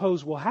you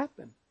suppose will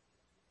happen?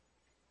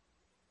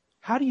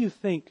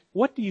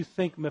 What do you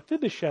think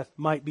Mephibosheth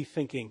might be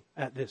thinking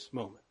at this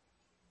moment?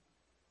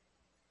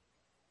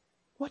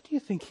 What do you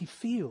think he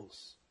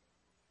feels?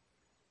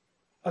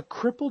 A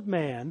crippled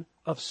man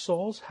of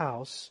Saul's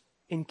house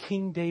in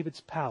King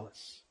David's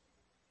palace.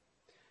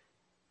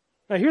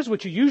 Now here's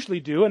what you usually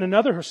do in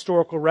another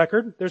historical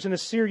record. There's an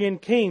Assyrian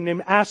king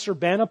named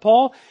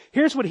Assurbanipal.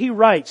 Here's what he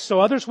writes so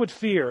others would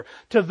fear.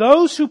 To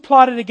those who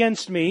plotted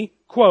against me,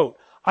 quote,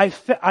 I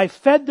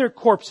fed their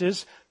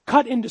corpses,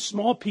 cut into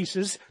small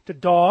pieces, to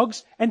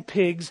dogs and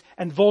pigs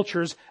and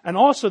vultures and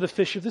also the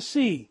fish of the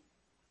sea.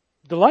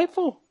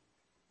 Delightful.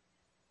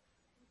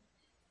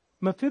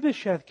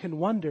 Mephibosheth can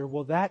wonder,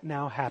 will that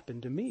now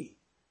happen to me?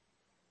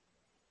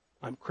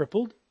 I'm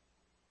crippled,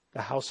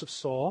 the house of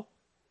Saul.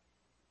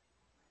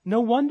 No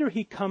wonder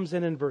he comes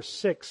in verse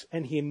 6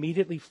 and he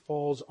immediately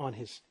falls on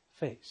his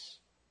face.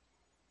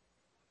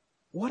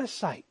 What a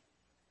sight.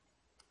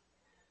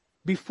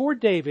 Before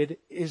David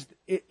is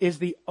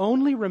the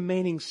only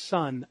remaining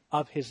son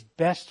of his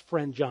best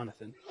friend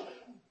Jonathan,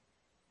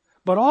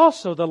 but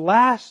also the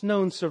last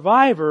known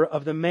survivor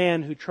of the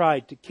man who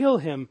tried to kill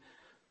him,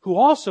 who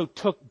also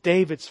took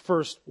David's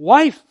first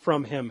wife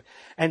from him,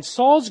 and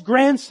Saul's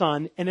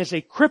grandson, and is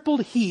a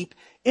crippled heap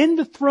in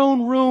the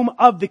throne room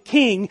of the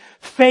king,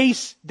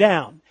 face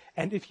down.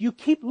 And if you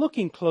keep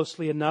looking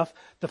closely enough,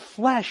 the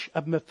flesh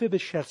of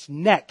Mephibosheth's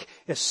neck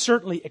is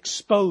certainly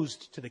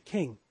exposed to the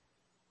king.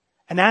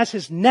 And as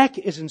his neck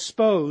is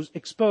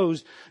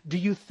exposed, do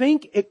you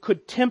think it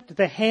could tempt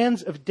the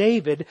hands of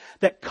David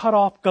that cut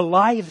off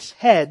Goliath's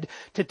head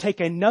to take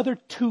another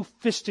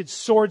two-fisted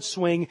sword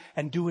swing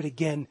and do it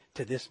again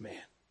to this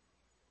man?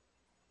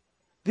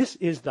 This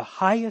is the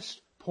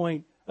highest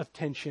point of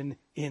tension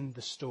in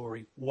the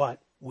story.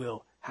 What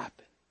will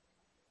happen?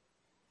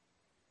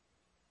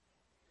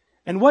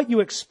 And what you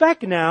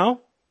expect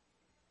now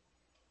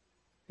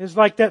is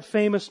like that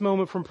famous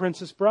moment from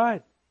Princess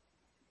Bride.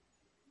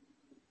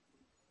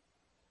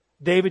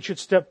 David should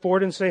step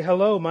forward and say,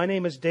 hello, my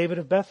name is David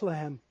of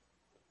Bethlehem.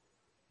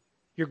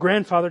 Your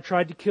grandfather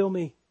tried to kill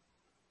me.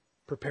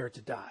 Prepare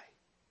to die.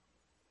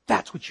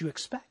 That's what you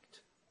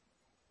expect.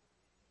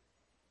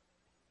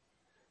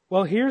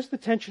 Well, here's the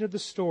tension of the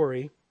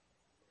story.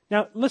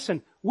 Now,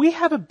 listen, we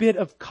have a bit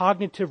of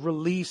cognitive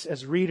release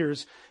as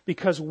readers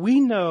because we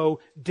know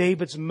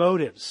David's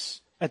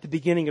motives at the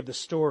beginning of the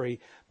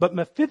story, but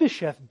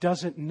Mephibosheth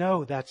doesn't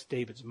know that's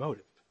David's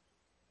motive.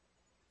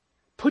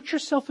 Put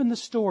yourself in the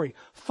story.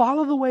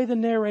 Follow the way the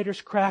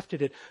narrators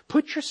crafted it.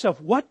 Put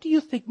yourself, what do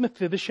you think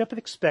Mephibosheth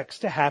expects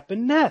to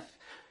happen next?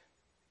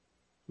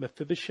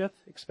 Mephibosheth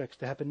expects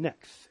to happen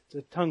next. It's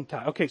a tongue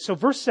tie. Okay, so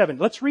verse 7.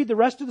 Let's read the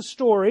rest of the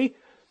story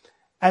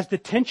as the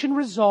tension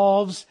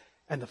resolves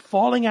and the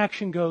falling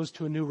action goes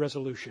to a new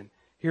resolution.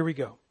 Here we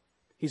go.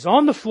 He's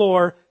on the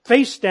floor,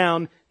 face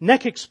down,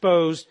 neck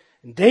exposed,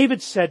 and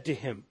David said to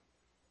him,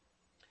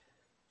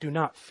 do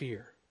not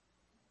fear,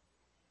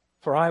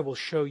 for I will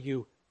show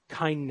you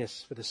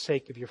kindness for the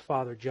sake of your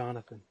father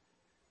Jonathan.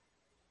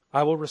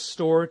 I will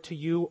restore to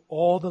you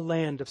all the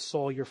land of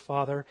Saul your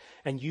father,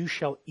 and you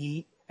shall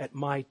eat at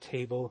my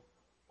table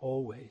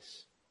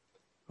always.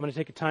 I'm going to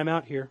take a time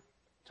out here.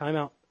 Time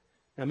out.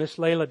 Now, Miss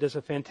Layla does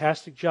a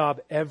fantastic job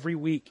every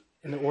week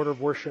in the order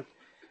of worship.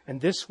 And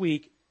this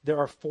week, there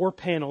are 4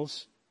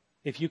 panels.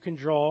 If you can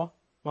draw,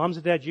 moms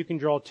and dads, you can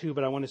draw too,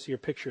 but I want to see your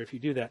picture if you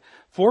do that.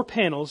 4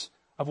 panels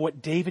of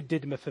what David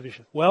did to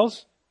Mephibosheth.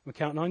 Wells, I'm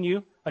counting on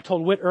you. I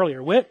told Whit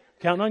earlier. Whit,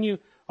 counting on you.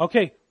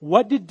 Okay,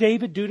 what did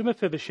David do to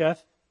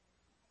Mephibosheth?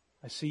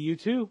 I see you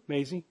too,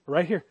 Maisie.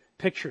 Right here.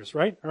 Pictures,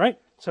 right? All right.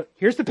 So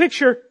here's the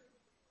picture.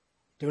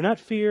 Do not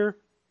fear.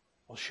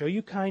 I'll show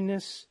you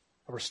kindness.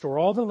 I'll restore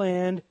all the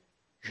land.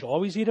 You shall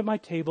always eat at my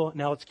table.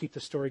 Now let's keep the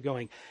story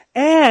going.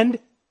 And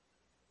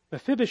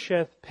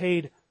Mephibosheth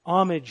paid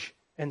homage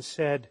and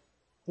said,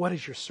 "What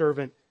is your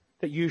servant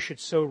that you should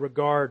so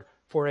regard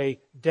for a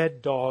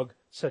dead dog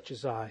such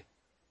as I?"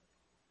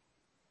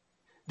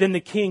 Then the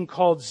king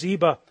called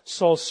Ziba,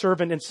 Saul's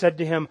servant, and said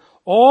to him,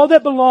 "All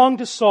that belonged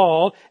to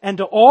Saul and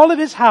to all of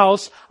his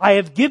house I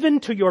have given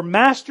to your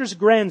master's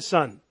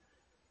grandson.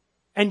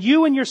 And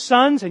you and your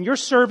sons and your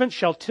servants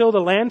shall till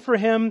the land for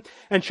him,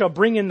 and shall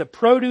bring in the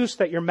produce,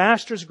 that your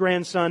master's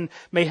grandson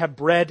may have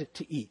bread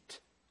to eat.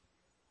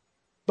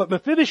 But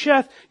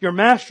Mephibosheth, your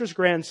master's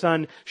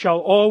grandson, shall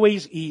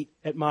always eat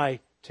at my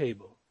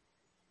table."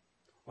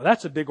 Well,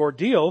 that's a big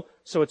ordeal,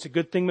 so it's a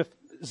good thing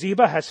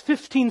Ziba has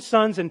 15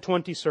 sons and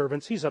 20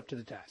 servants. He's up to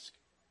the task.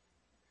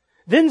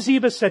 Then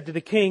Ziba said to the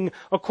king,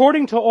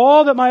 "According to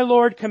all that my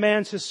lord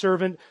commands his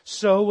servant,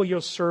 so will your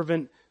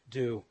servant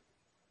do."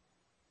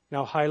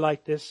 Now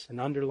highlight this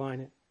and underline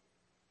it.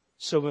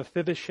 So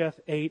Mephibosheth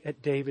ate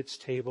at David's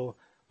table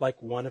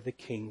like one of the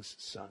king's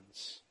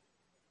sons.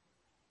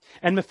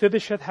 And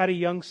Mephibosheth had a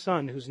young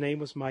son whose name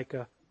was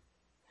Micah.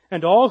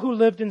 And all who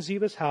lived in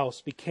Ziba's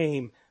house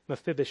became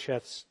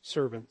Mephibosheth's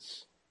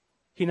servants.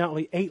 He not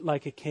only ate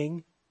like a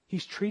king,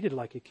 he's treated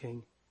like a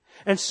king.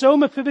 And so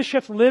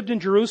Mephibosheth lived in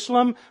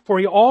Jerusalem, for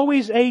he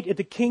always ate at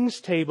the king's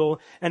table.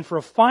 And for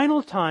a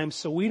final time,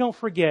 so we don't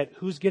forget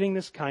who's getting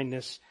this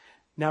kindness,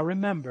 now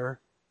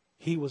remember,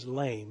 he was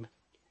lame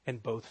in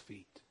both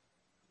feet.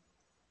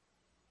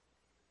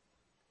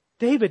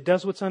 David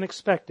does what's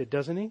unexpected,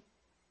 doesn't he?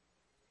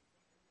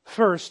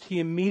 First, he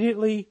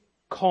immediately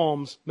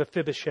calms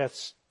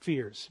Mephibosheth's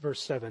fears.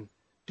 Verse 7,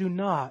 "Do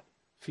not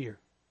fear."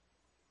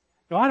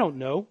 Now, I don't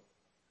know,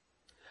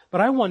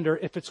 but I wonder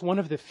if it's one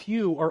of the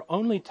few or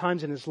only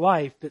times in his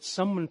life that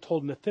someone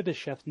told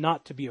Mephibosheth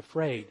not to be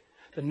afraid.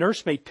 The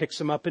nursemaid picks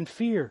him up in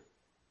fear.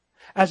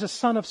 As a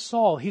son of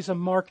Saul, he's a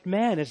marked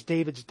man as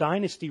David's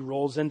dynasty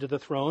rolls into the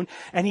throne,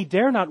 and he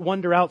dare not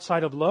wander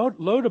outside of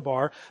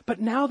Lodabar.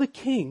 But now the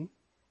king,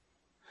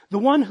 the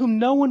one whom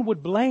no one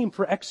would blame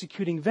for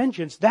executing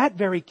vengeance, that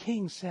very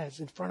king says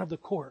in front of the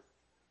court,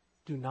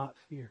 "Do not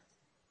fear."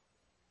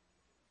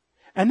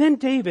 And then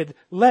David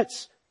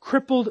lets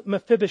crippled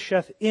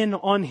Mephibosheth in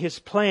on his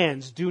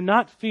plans. "Do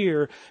not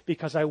fear,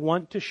 because I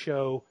want to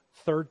show,"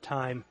 third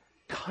time,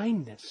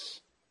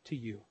 "kindness to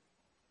you."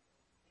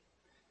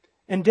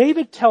 And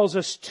David tells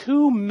us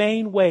two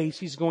main ways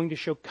he's going to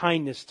show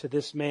kindness to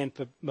this man,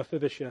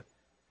 Mephibosheth.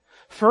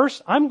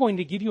 First, "I'm going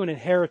to give you an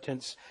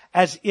inheritance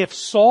as if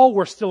Saul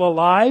were still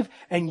alive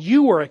and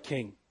you were a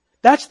king."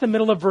 That's the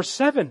middle of verse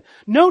 7.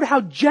 Note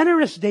how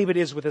generous David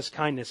is with his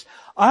kindness.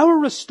 "I will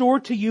restore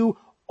to you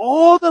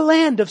all the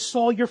land of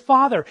Saul your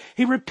father."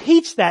 He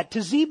repeats that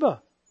to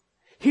Ziba.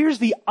 Here's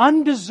the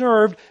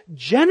undeserved,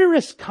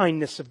 generous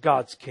kindness of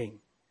God's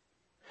king.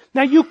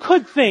 Now you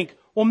could think,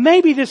 well,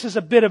 maybe this is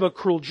a bit of a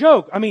cruel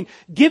joke. I mean,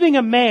 giving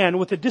a man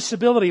with a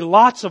disability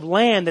lots of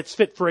land that's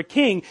fit for a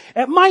king,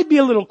 it might be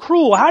a little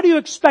cruel. How do you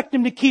expect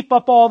him to keep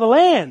up all the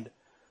land?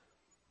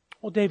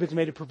 Well, David's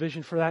made a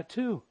provision for that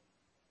too.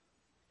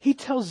 He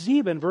tells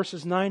Ziba in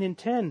verses 9 and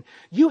 10,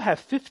 "You have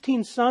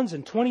 15 sons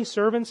and 20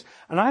 servants,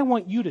 and I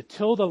want you to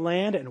till the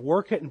land and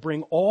work it and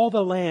bring all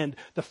the land,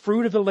 the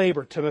fruit of the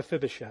labor, to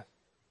Mephibosheth.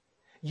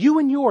 You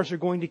and yours are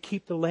going to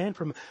keep the land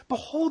from him."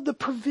 Behold the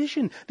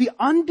provision, the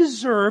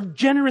undeserved,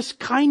 generous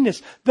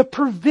kindness, the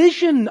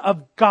provision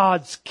of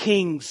God's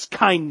king's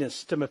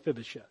kindness to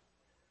Mephibosheth.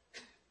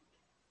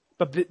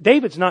 But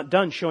David's not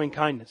done showing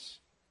kindness.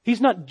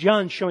 He's not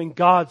done showing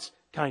God's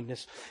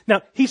kindness.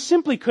 Now, he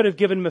simply could have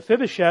given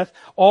Mephibosheth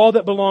all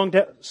that belonged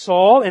to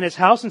Saul and his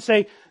house and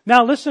say,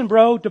 "Now listen,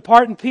 bro,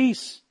 depart in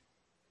peace.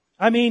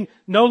 I mean,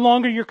 no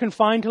longer you're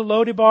confined to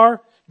Lodabar.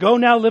 Go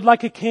now live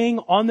like a king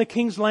on the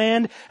king's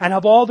land and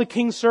have all the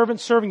king's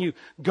servants serving you.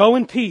 Go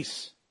in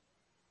peace."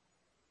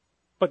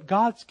 But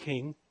God's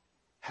king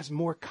has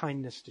more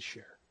kindness to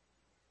share.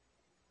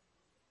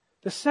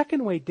 The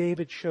second way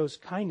David shows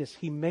kindness,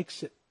 he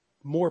makes it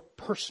more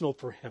personal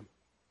for him.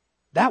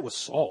 That was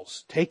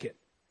Saul's. Take it.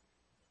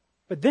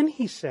 But then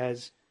he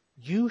says,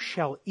 "You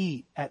shall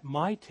eat at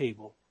my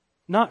table,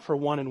 not for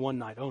one and one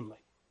night only.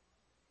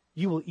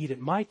 You will eat at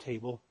my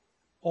table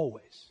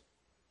always."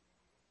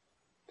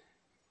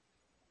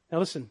 Now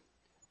listen,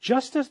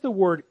 just as the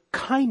word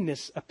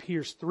kindness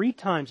appears 3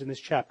 times in this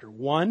chapter,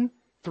 1,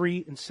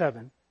 3, and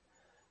 7,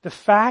 the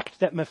fact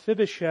that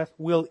Mephibosheth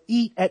will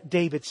eat at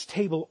David's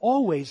table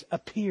always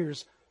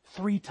appears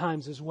 3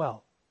 times as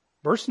well.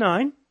 Verse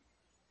 9,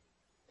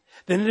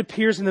 then it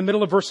appears in the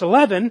middle of verse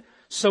 11,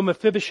 "So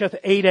Mephibosheth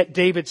ate at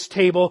David's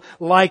table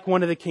like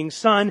one of the king's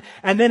son."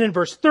 And then in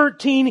verse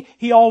 13,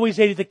 he always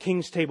ate at the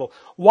king's table.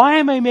 Why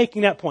am I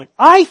making that point?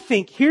 I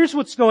think here's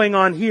what's going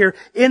on here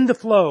in the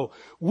flow.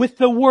 With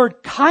the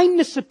word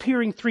kindness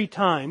appearing 3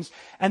 times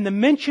and the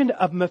mention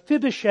of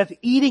Mephibosheth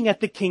eating at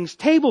the king's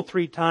table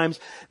 3 times,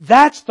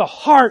 that's the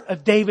heart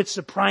of David's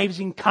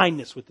surprising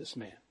kindness with this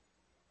man.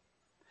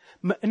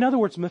 In other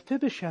words,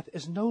 Mephibosheth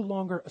is no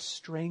longer a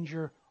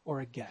stranger or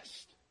a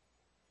guest.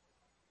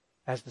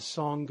 As the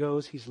song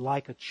goes, he's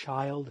like a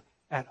child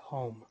at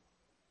home.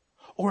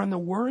 Or in the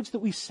words that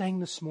we sang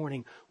this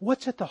morning,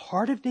 what's at the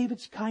heart of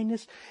David's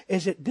kindness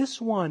is that this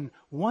one,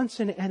 once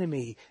an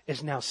enemy,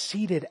 is now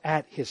seated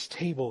at his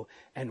table.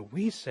 And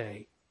we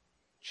say,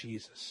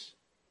 Jesus,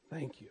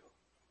 thank you.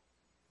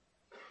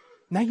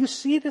 Now you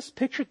see this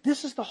picture?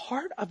 This is the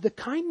heart of the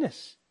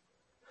kindness.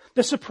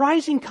 The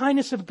surprising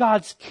kindness of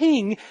God's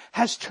King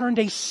has turned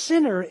a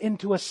sinner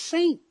into a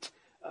saint.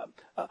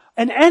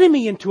 An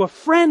enemy into a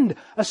friend,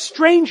 a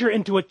stranger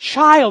into a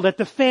child at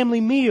the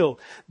family meal.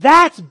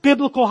 That's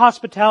biblical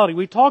hospitality.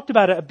 We talked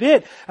about it a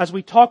bit as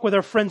we talk with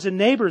our friends and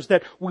neighbors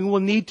that we will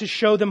need to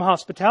show them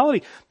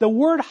hospitality. The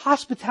word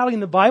hospitality in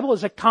the Bible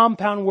is a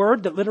compound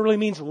word that literally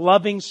means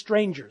loving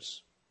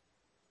strangers.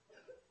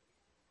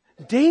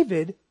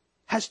 David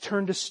has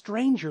turned a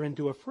stranger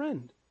into a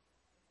friend.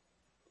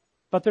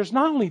 But there's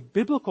not only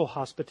biblical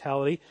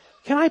hospitality.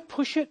 Can I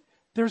push it?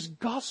 There's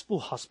gospel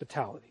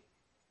hospitality.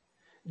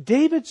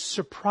 David's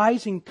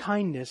surprising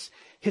kindness,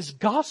 his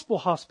gospel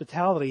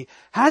hospitality,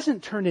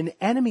 hasn't turned an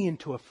enemy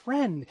into a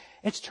friend.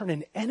 It's turned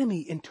an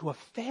enemy into a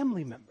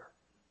family member.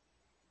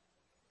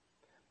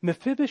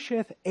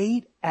 Mephibosheth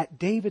ate at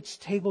David's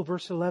table,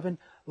 verse 11,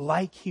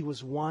 like he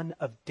was one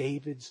of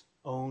David's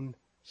own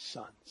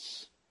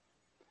sons.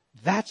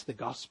 That's the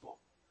gospel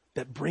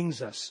that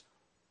brings us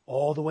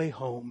all the way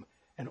home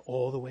and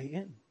all the way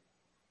in.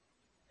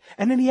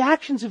 And in the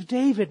actions of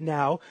David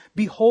now,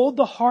 behold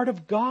the heart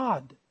of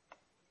God.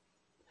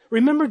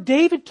 Remember,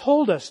 David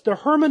told us the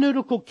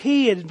hermeneutical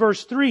key in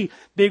verse 3,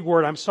 big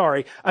word, I'm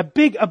sorry, a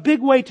big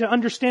way to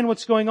understand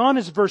what's going on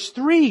is verse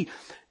 3,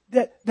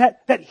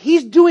 that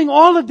he's doing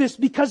all of this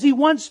because he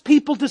wants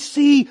people to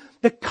see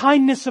the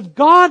kindness of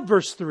God,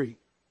 verse 3.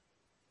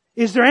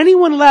 Is there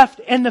anyone left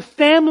in the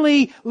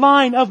family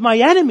line of my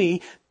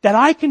enemy that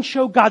I can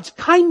show God's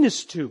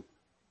kindness to?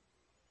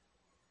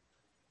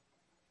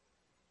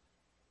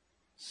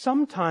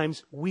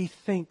 Sometimes we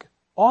think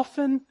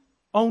often,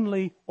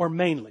 only, or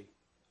mainly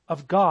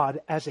of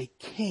God as a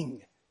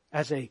king,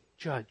 as a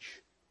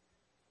judge.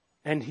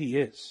 And He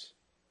is.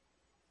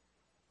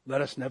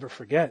 Let us never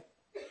forget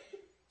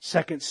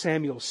 2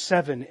 Samuel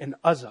 7 in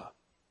Uzzah.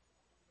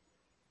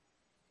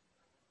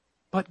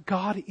 But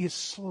God is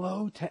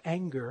slow to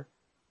anger.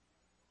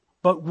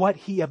 But what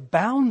He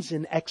abounds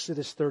in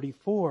Exodus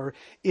 34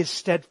 is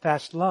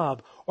steadfast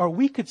love. Or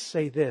we could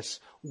say this,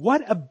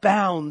 what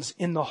abounds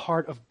in the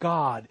heart of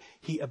God,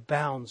 He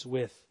abounds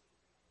with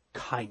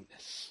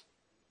kindness.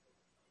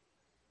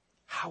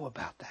 How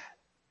about that?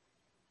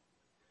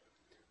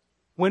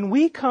 When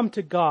we come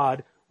to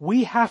God,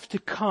 we have to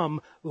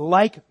come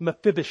like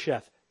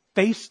Mephibosheth,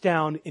 face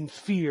down in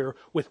fear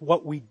with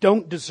what we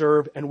don't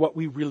deserve and what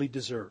we really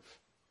deserve.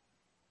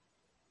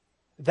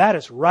 That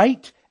is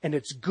right and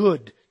it's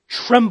good.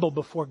 Tremble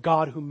before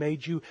God who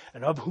made you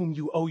and of whom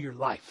you owe your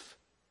life.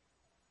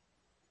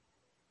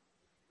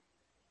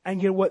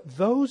 And yet what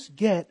those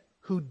get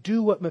who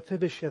do what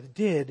Mephibosheth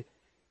did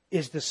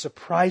is the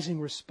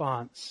surprising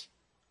response,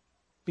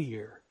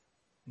 fear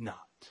not.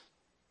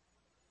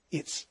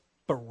 It's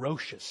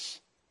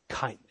ferocious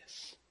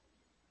kindness.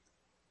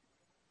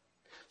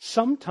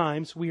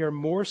 Sometimes we are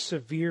more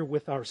severe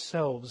with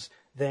ourselves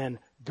than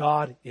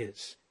God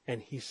is.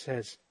 And He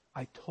says,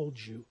 I told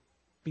you,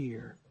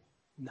 fear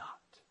not.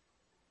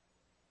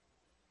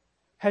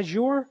 Has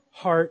your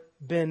heart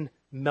been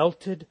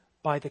melted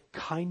by the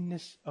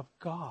kindness of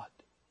God?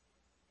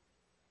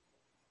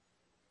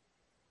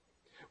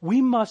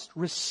 We must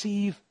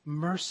receive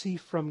mercy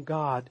from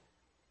God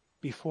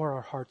before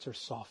our hearts are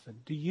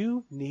softened. Do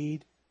you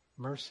need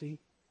mercy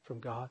from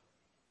God?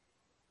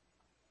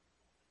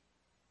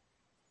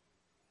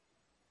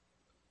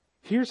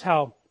 Here's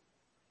how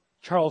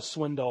Charles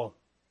Swindoll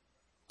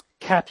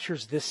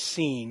captures this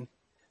scene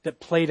that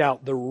played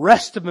out the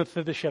rest of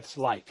Mephibosheth's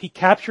life. He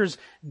captures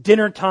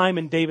dinner time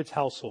in David's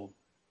household.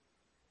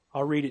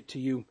 I'll read it to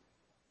you.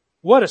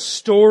 What a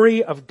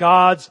story of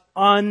God's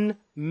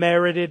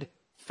unmerited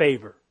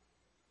favor.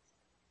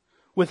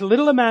 With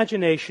little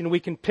imagination, we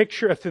can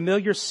picture a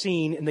familiar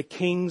scene in the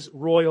king's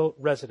royal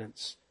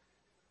residence.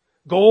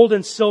 Gold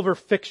and silver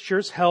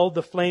fixtures held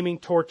the flaming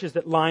torches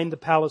that lined the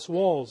palace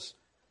walls.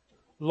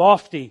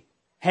 Lofty,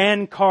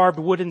 hand-carved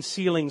wooden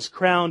ceilings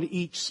crowned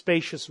each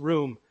spacious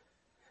room,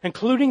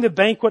 including the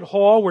banquet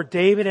hall where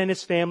David and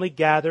his family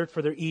gathered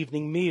for their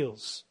evening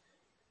meals.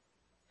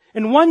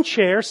 In one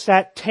chair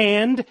sat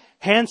tanned,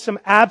 handsome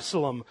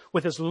Absalom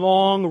with his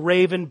long,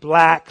 raven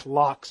black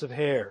locks of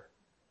hair.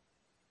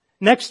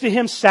 Next to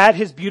him sat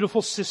his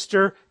beautiful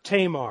sister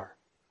Tamar.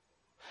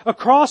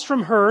 Across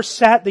from her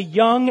sat the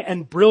young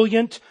and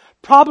brilliant,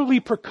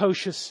 probably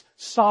precocious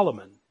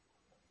Solomon.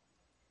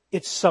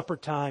 It's supper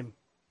time.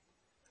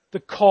 The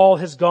call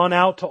has gone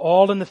out to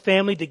all in the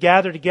family to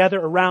gather together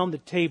around the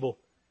table.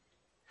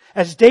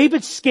 As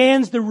David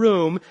scans the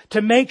room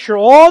to make sure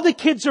all the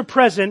kids are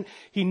present,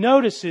 he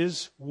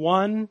notices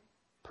one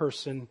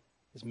person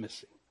is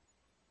missing.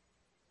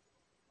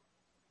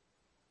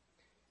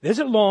 It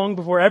isn't long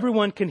before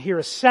everyone can hear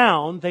a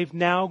sound they've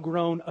now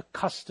grown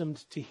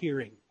accustomed to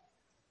hearing.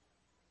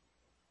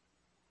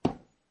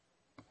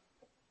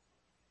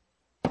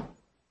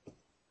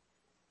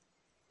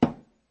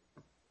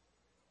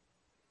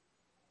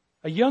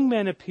 a young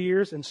man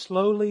appears and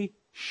slowly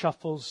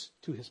shuffles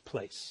to his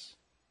place.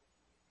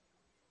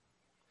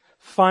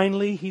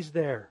 Finally, he's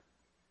there.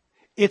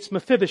 It's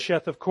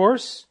Mephibosheth, of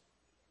course,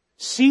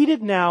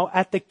 seated now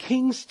at the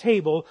king's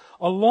table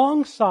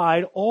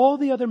alongside all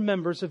the other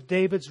members of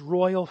David's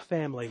royal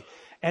family.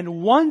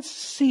 And once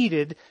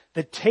seated,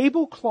 the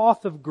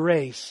tablecloth of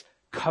grace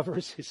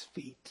covers his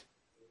feet.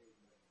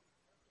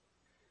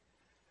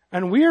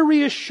 And we are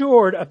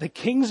reassured of the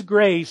king's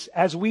grace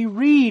as we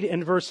read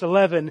in verse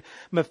 11,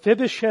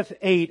 Mephibosheth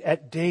ate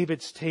at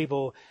David's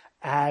table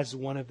as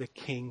one of the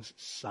king's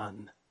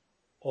son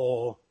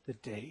all the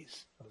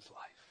days of his life.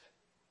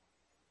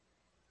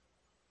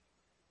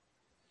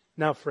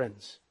 Now,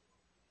 friends,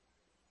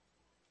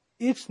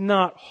 it's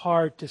not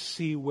hard to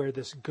see where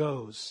this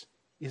goes,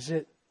 is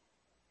it?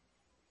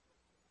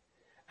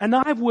 And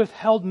I've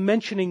withheld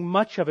mentioning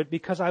much of it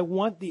because I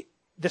want the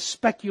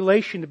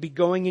speculation to be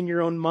going in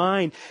your own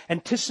mind,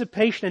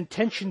 anticipation and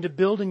tension to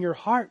build in your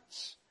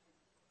hearts.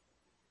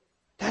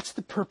 That's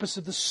the purpose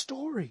of the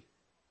story.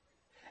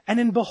 And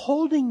in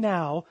beholding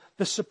now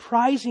the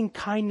surprising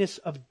kindness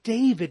of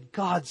David,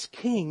 God's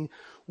king,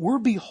 we're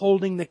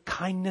beholding the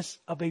kindness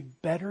of a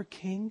better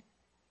king,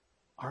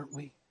 aren't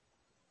we?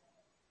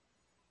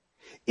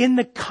 In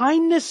the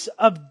kindness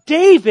of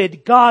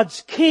David,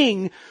 God's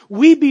king,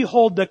 we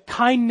behold the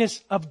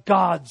kindness of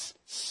God's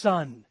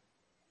Son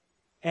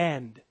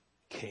and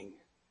King.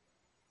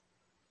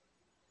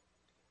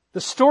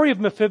 The story of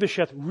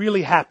Mephibosheth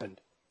really happened.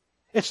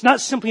 It's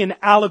not simply an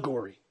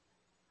allegory.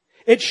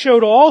 It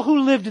showed all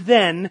who lived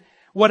then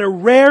what a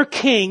rare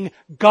king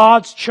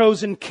God's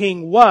chosen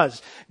king was.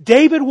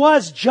 David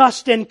was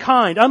just and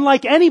kind,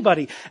 unlike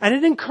anybody, and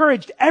it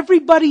encouraged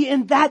everybody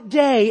in that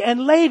day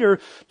and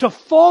later to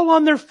fall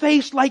on their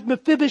face like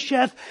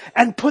Mephibosheth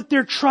and put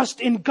their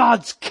trust in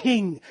God's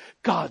king,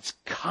 God's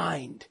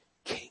kind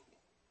king.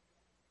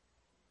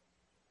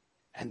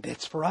 And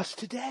it's for us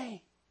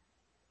today.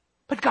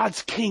 But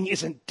God's king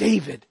isn't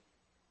David.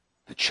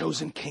 The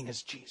chosen king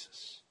is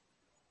Jesus.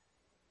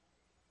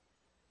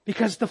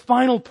 Because the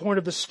final point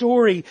of the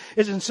story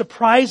is in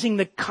seeing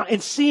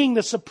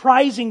the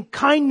surprising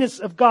kindness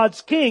of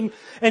God's king,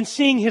 and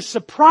seeing His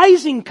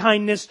surprising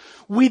kindness,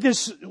 we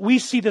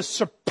see the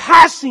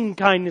surpassing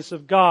kindness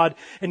of God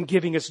in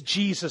giving us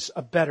Jesus,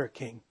 a better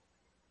king.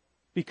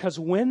 Because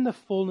when the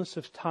fullness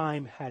of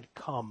time had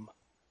come,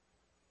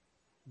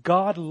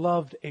 God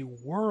loved a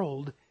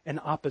world in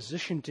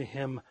opposition to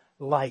Him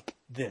like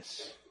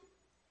this.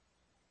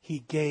 He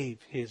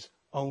gave His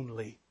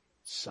only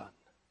Son.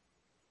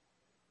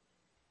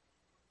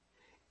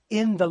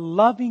 In the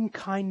loving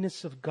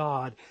kindness of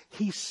God,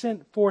 He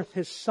sent forth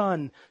His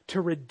Son to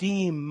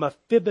redeem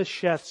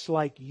Mephibosheths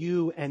like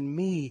you and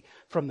me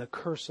from the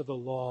curse of the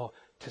law,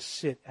 to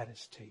sit at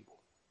His table.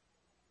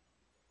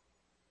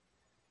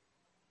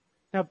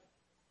 Now,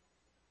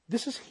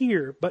 this is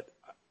here, but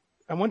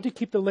I want to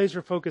keep the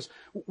laser focus.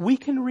 We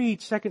can read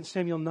 2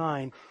 Samuel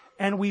 9,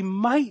 and we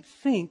might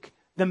think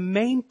the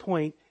main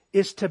point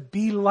is to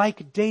be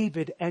like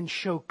David and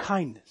show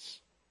kindness.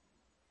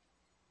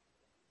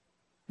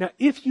 Now,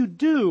 if you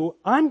do,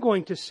 I'm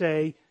going to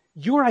say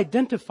you're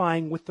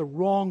identifying with the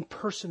wrong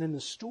person in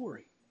the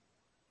story.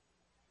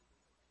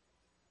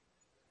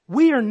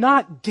 We are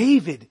not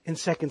David in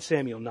 2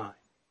 Samuel 9.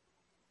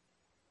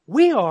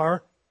 We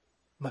are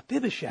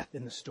Mephibosheth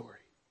in the story,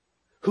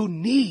 who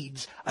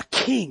needs a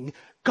king,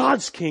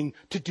 God's king,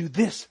 to do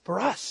this for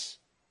us.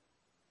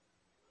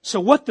 So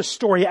what the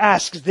story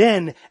asks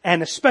then,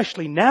 and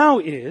especially now,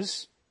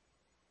 is,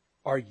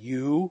 are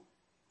you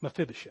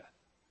Mephibosheth?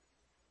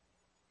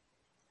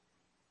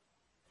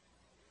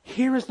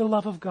 Here is the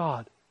love of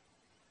God,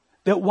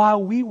 that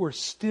while we were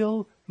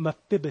still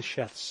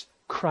Mephibosheths,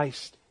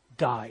 Christ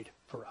died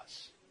for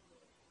us.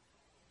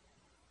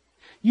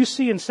 You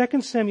see, in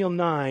 2 Samuel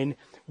 9,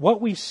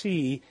 what we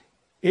see,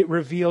 it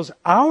reveals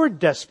our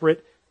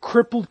desperate,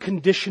 crippled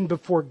condition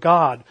before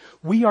God.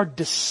 We are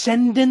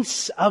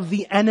descendants of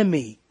the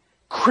enemy,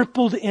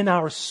 crippled in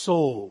our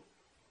soul.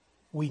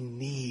 We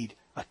need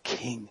a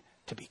king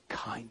to be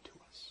kind to us.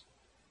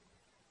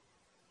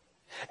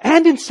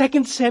 And in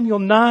 2 Samuel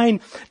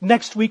 9,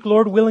 next week,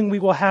 Lord willing, we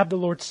will have the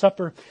Lord's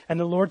Supper. And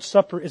the Lord's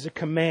Supper is a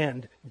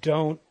command.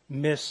 Don't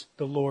miss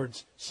the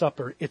Lord's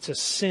Supper. It's a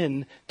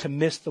sin to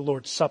miss the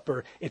Lord's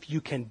Supper if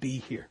you can be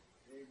here.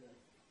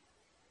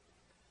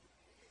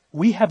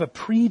 We have a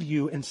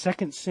preview in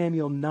 2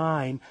 Samuel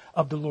 9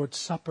 of the Lord's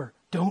Supper,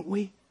 don't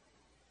we?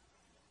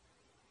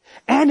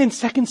 And in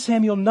 2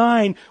 Samuel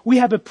 9, we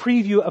have a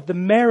preview of the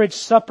marriage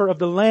supper of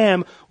the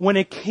Lamb, when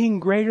a king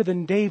greater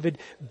than David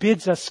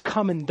bids us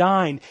come and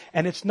dine.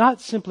 And it's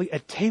not simply a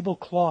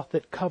tablecloth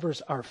that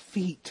covers our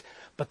feet,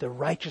 but the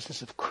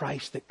righteousness of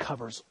Christ that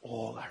covers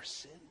all our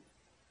sin.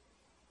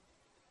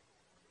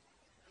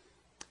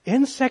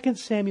 In 2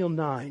 Samuel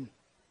 9,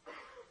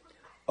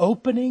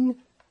 opening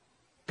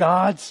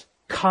God's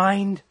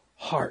kind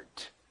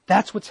heart.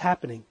 That's what's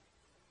happening.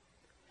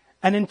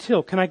 And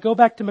can I go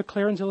back to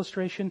McLaren's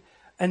illustration?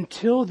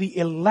 Until the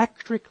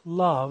electric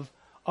love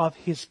of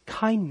His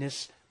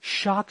kindness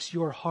shocks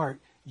your heart,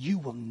 you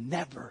will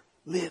never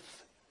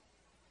live.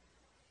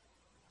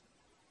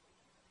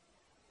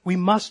 We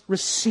must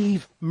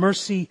receive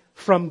mercy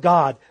from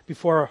God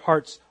before our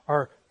hearts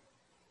are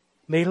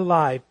made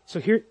alive. So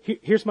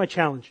here's my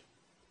challenge.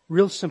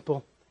 Real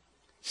simple.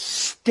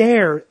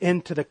 Stare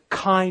into the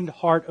kind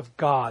heart of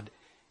God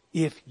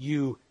if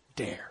you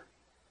dare.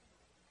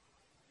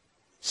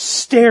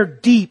 Stare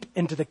deep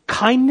into the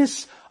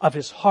kindness of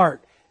His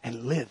heart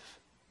and live.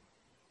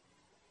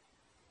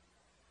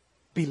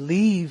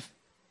 Believe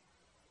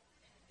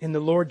in the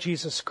Lord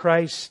Jesus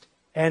Christ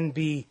and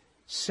be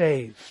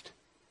saved.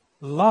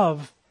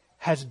 Love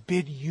has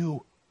bid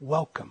you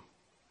welcome.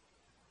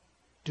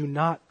 Do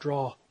not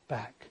draw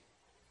back.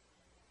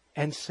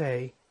 And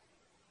say,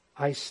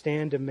 I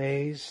stand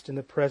amazed in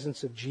the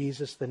presence of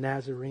Jesus the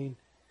Nazarene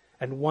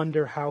and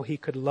wonder how He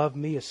could love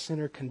me, a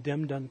sinner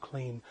condemned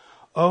unclean.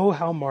 Oh,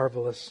 how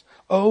marvelous,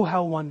 oh,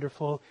 how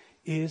wonderful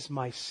is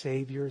my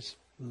Savior's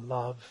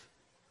love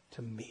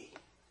to me.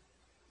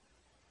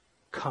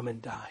 Come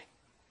and dine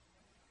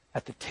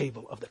at the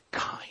table of the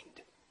kind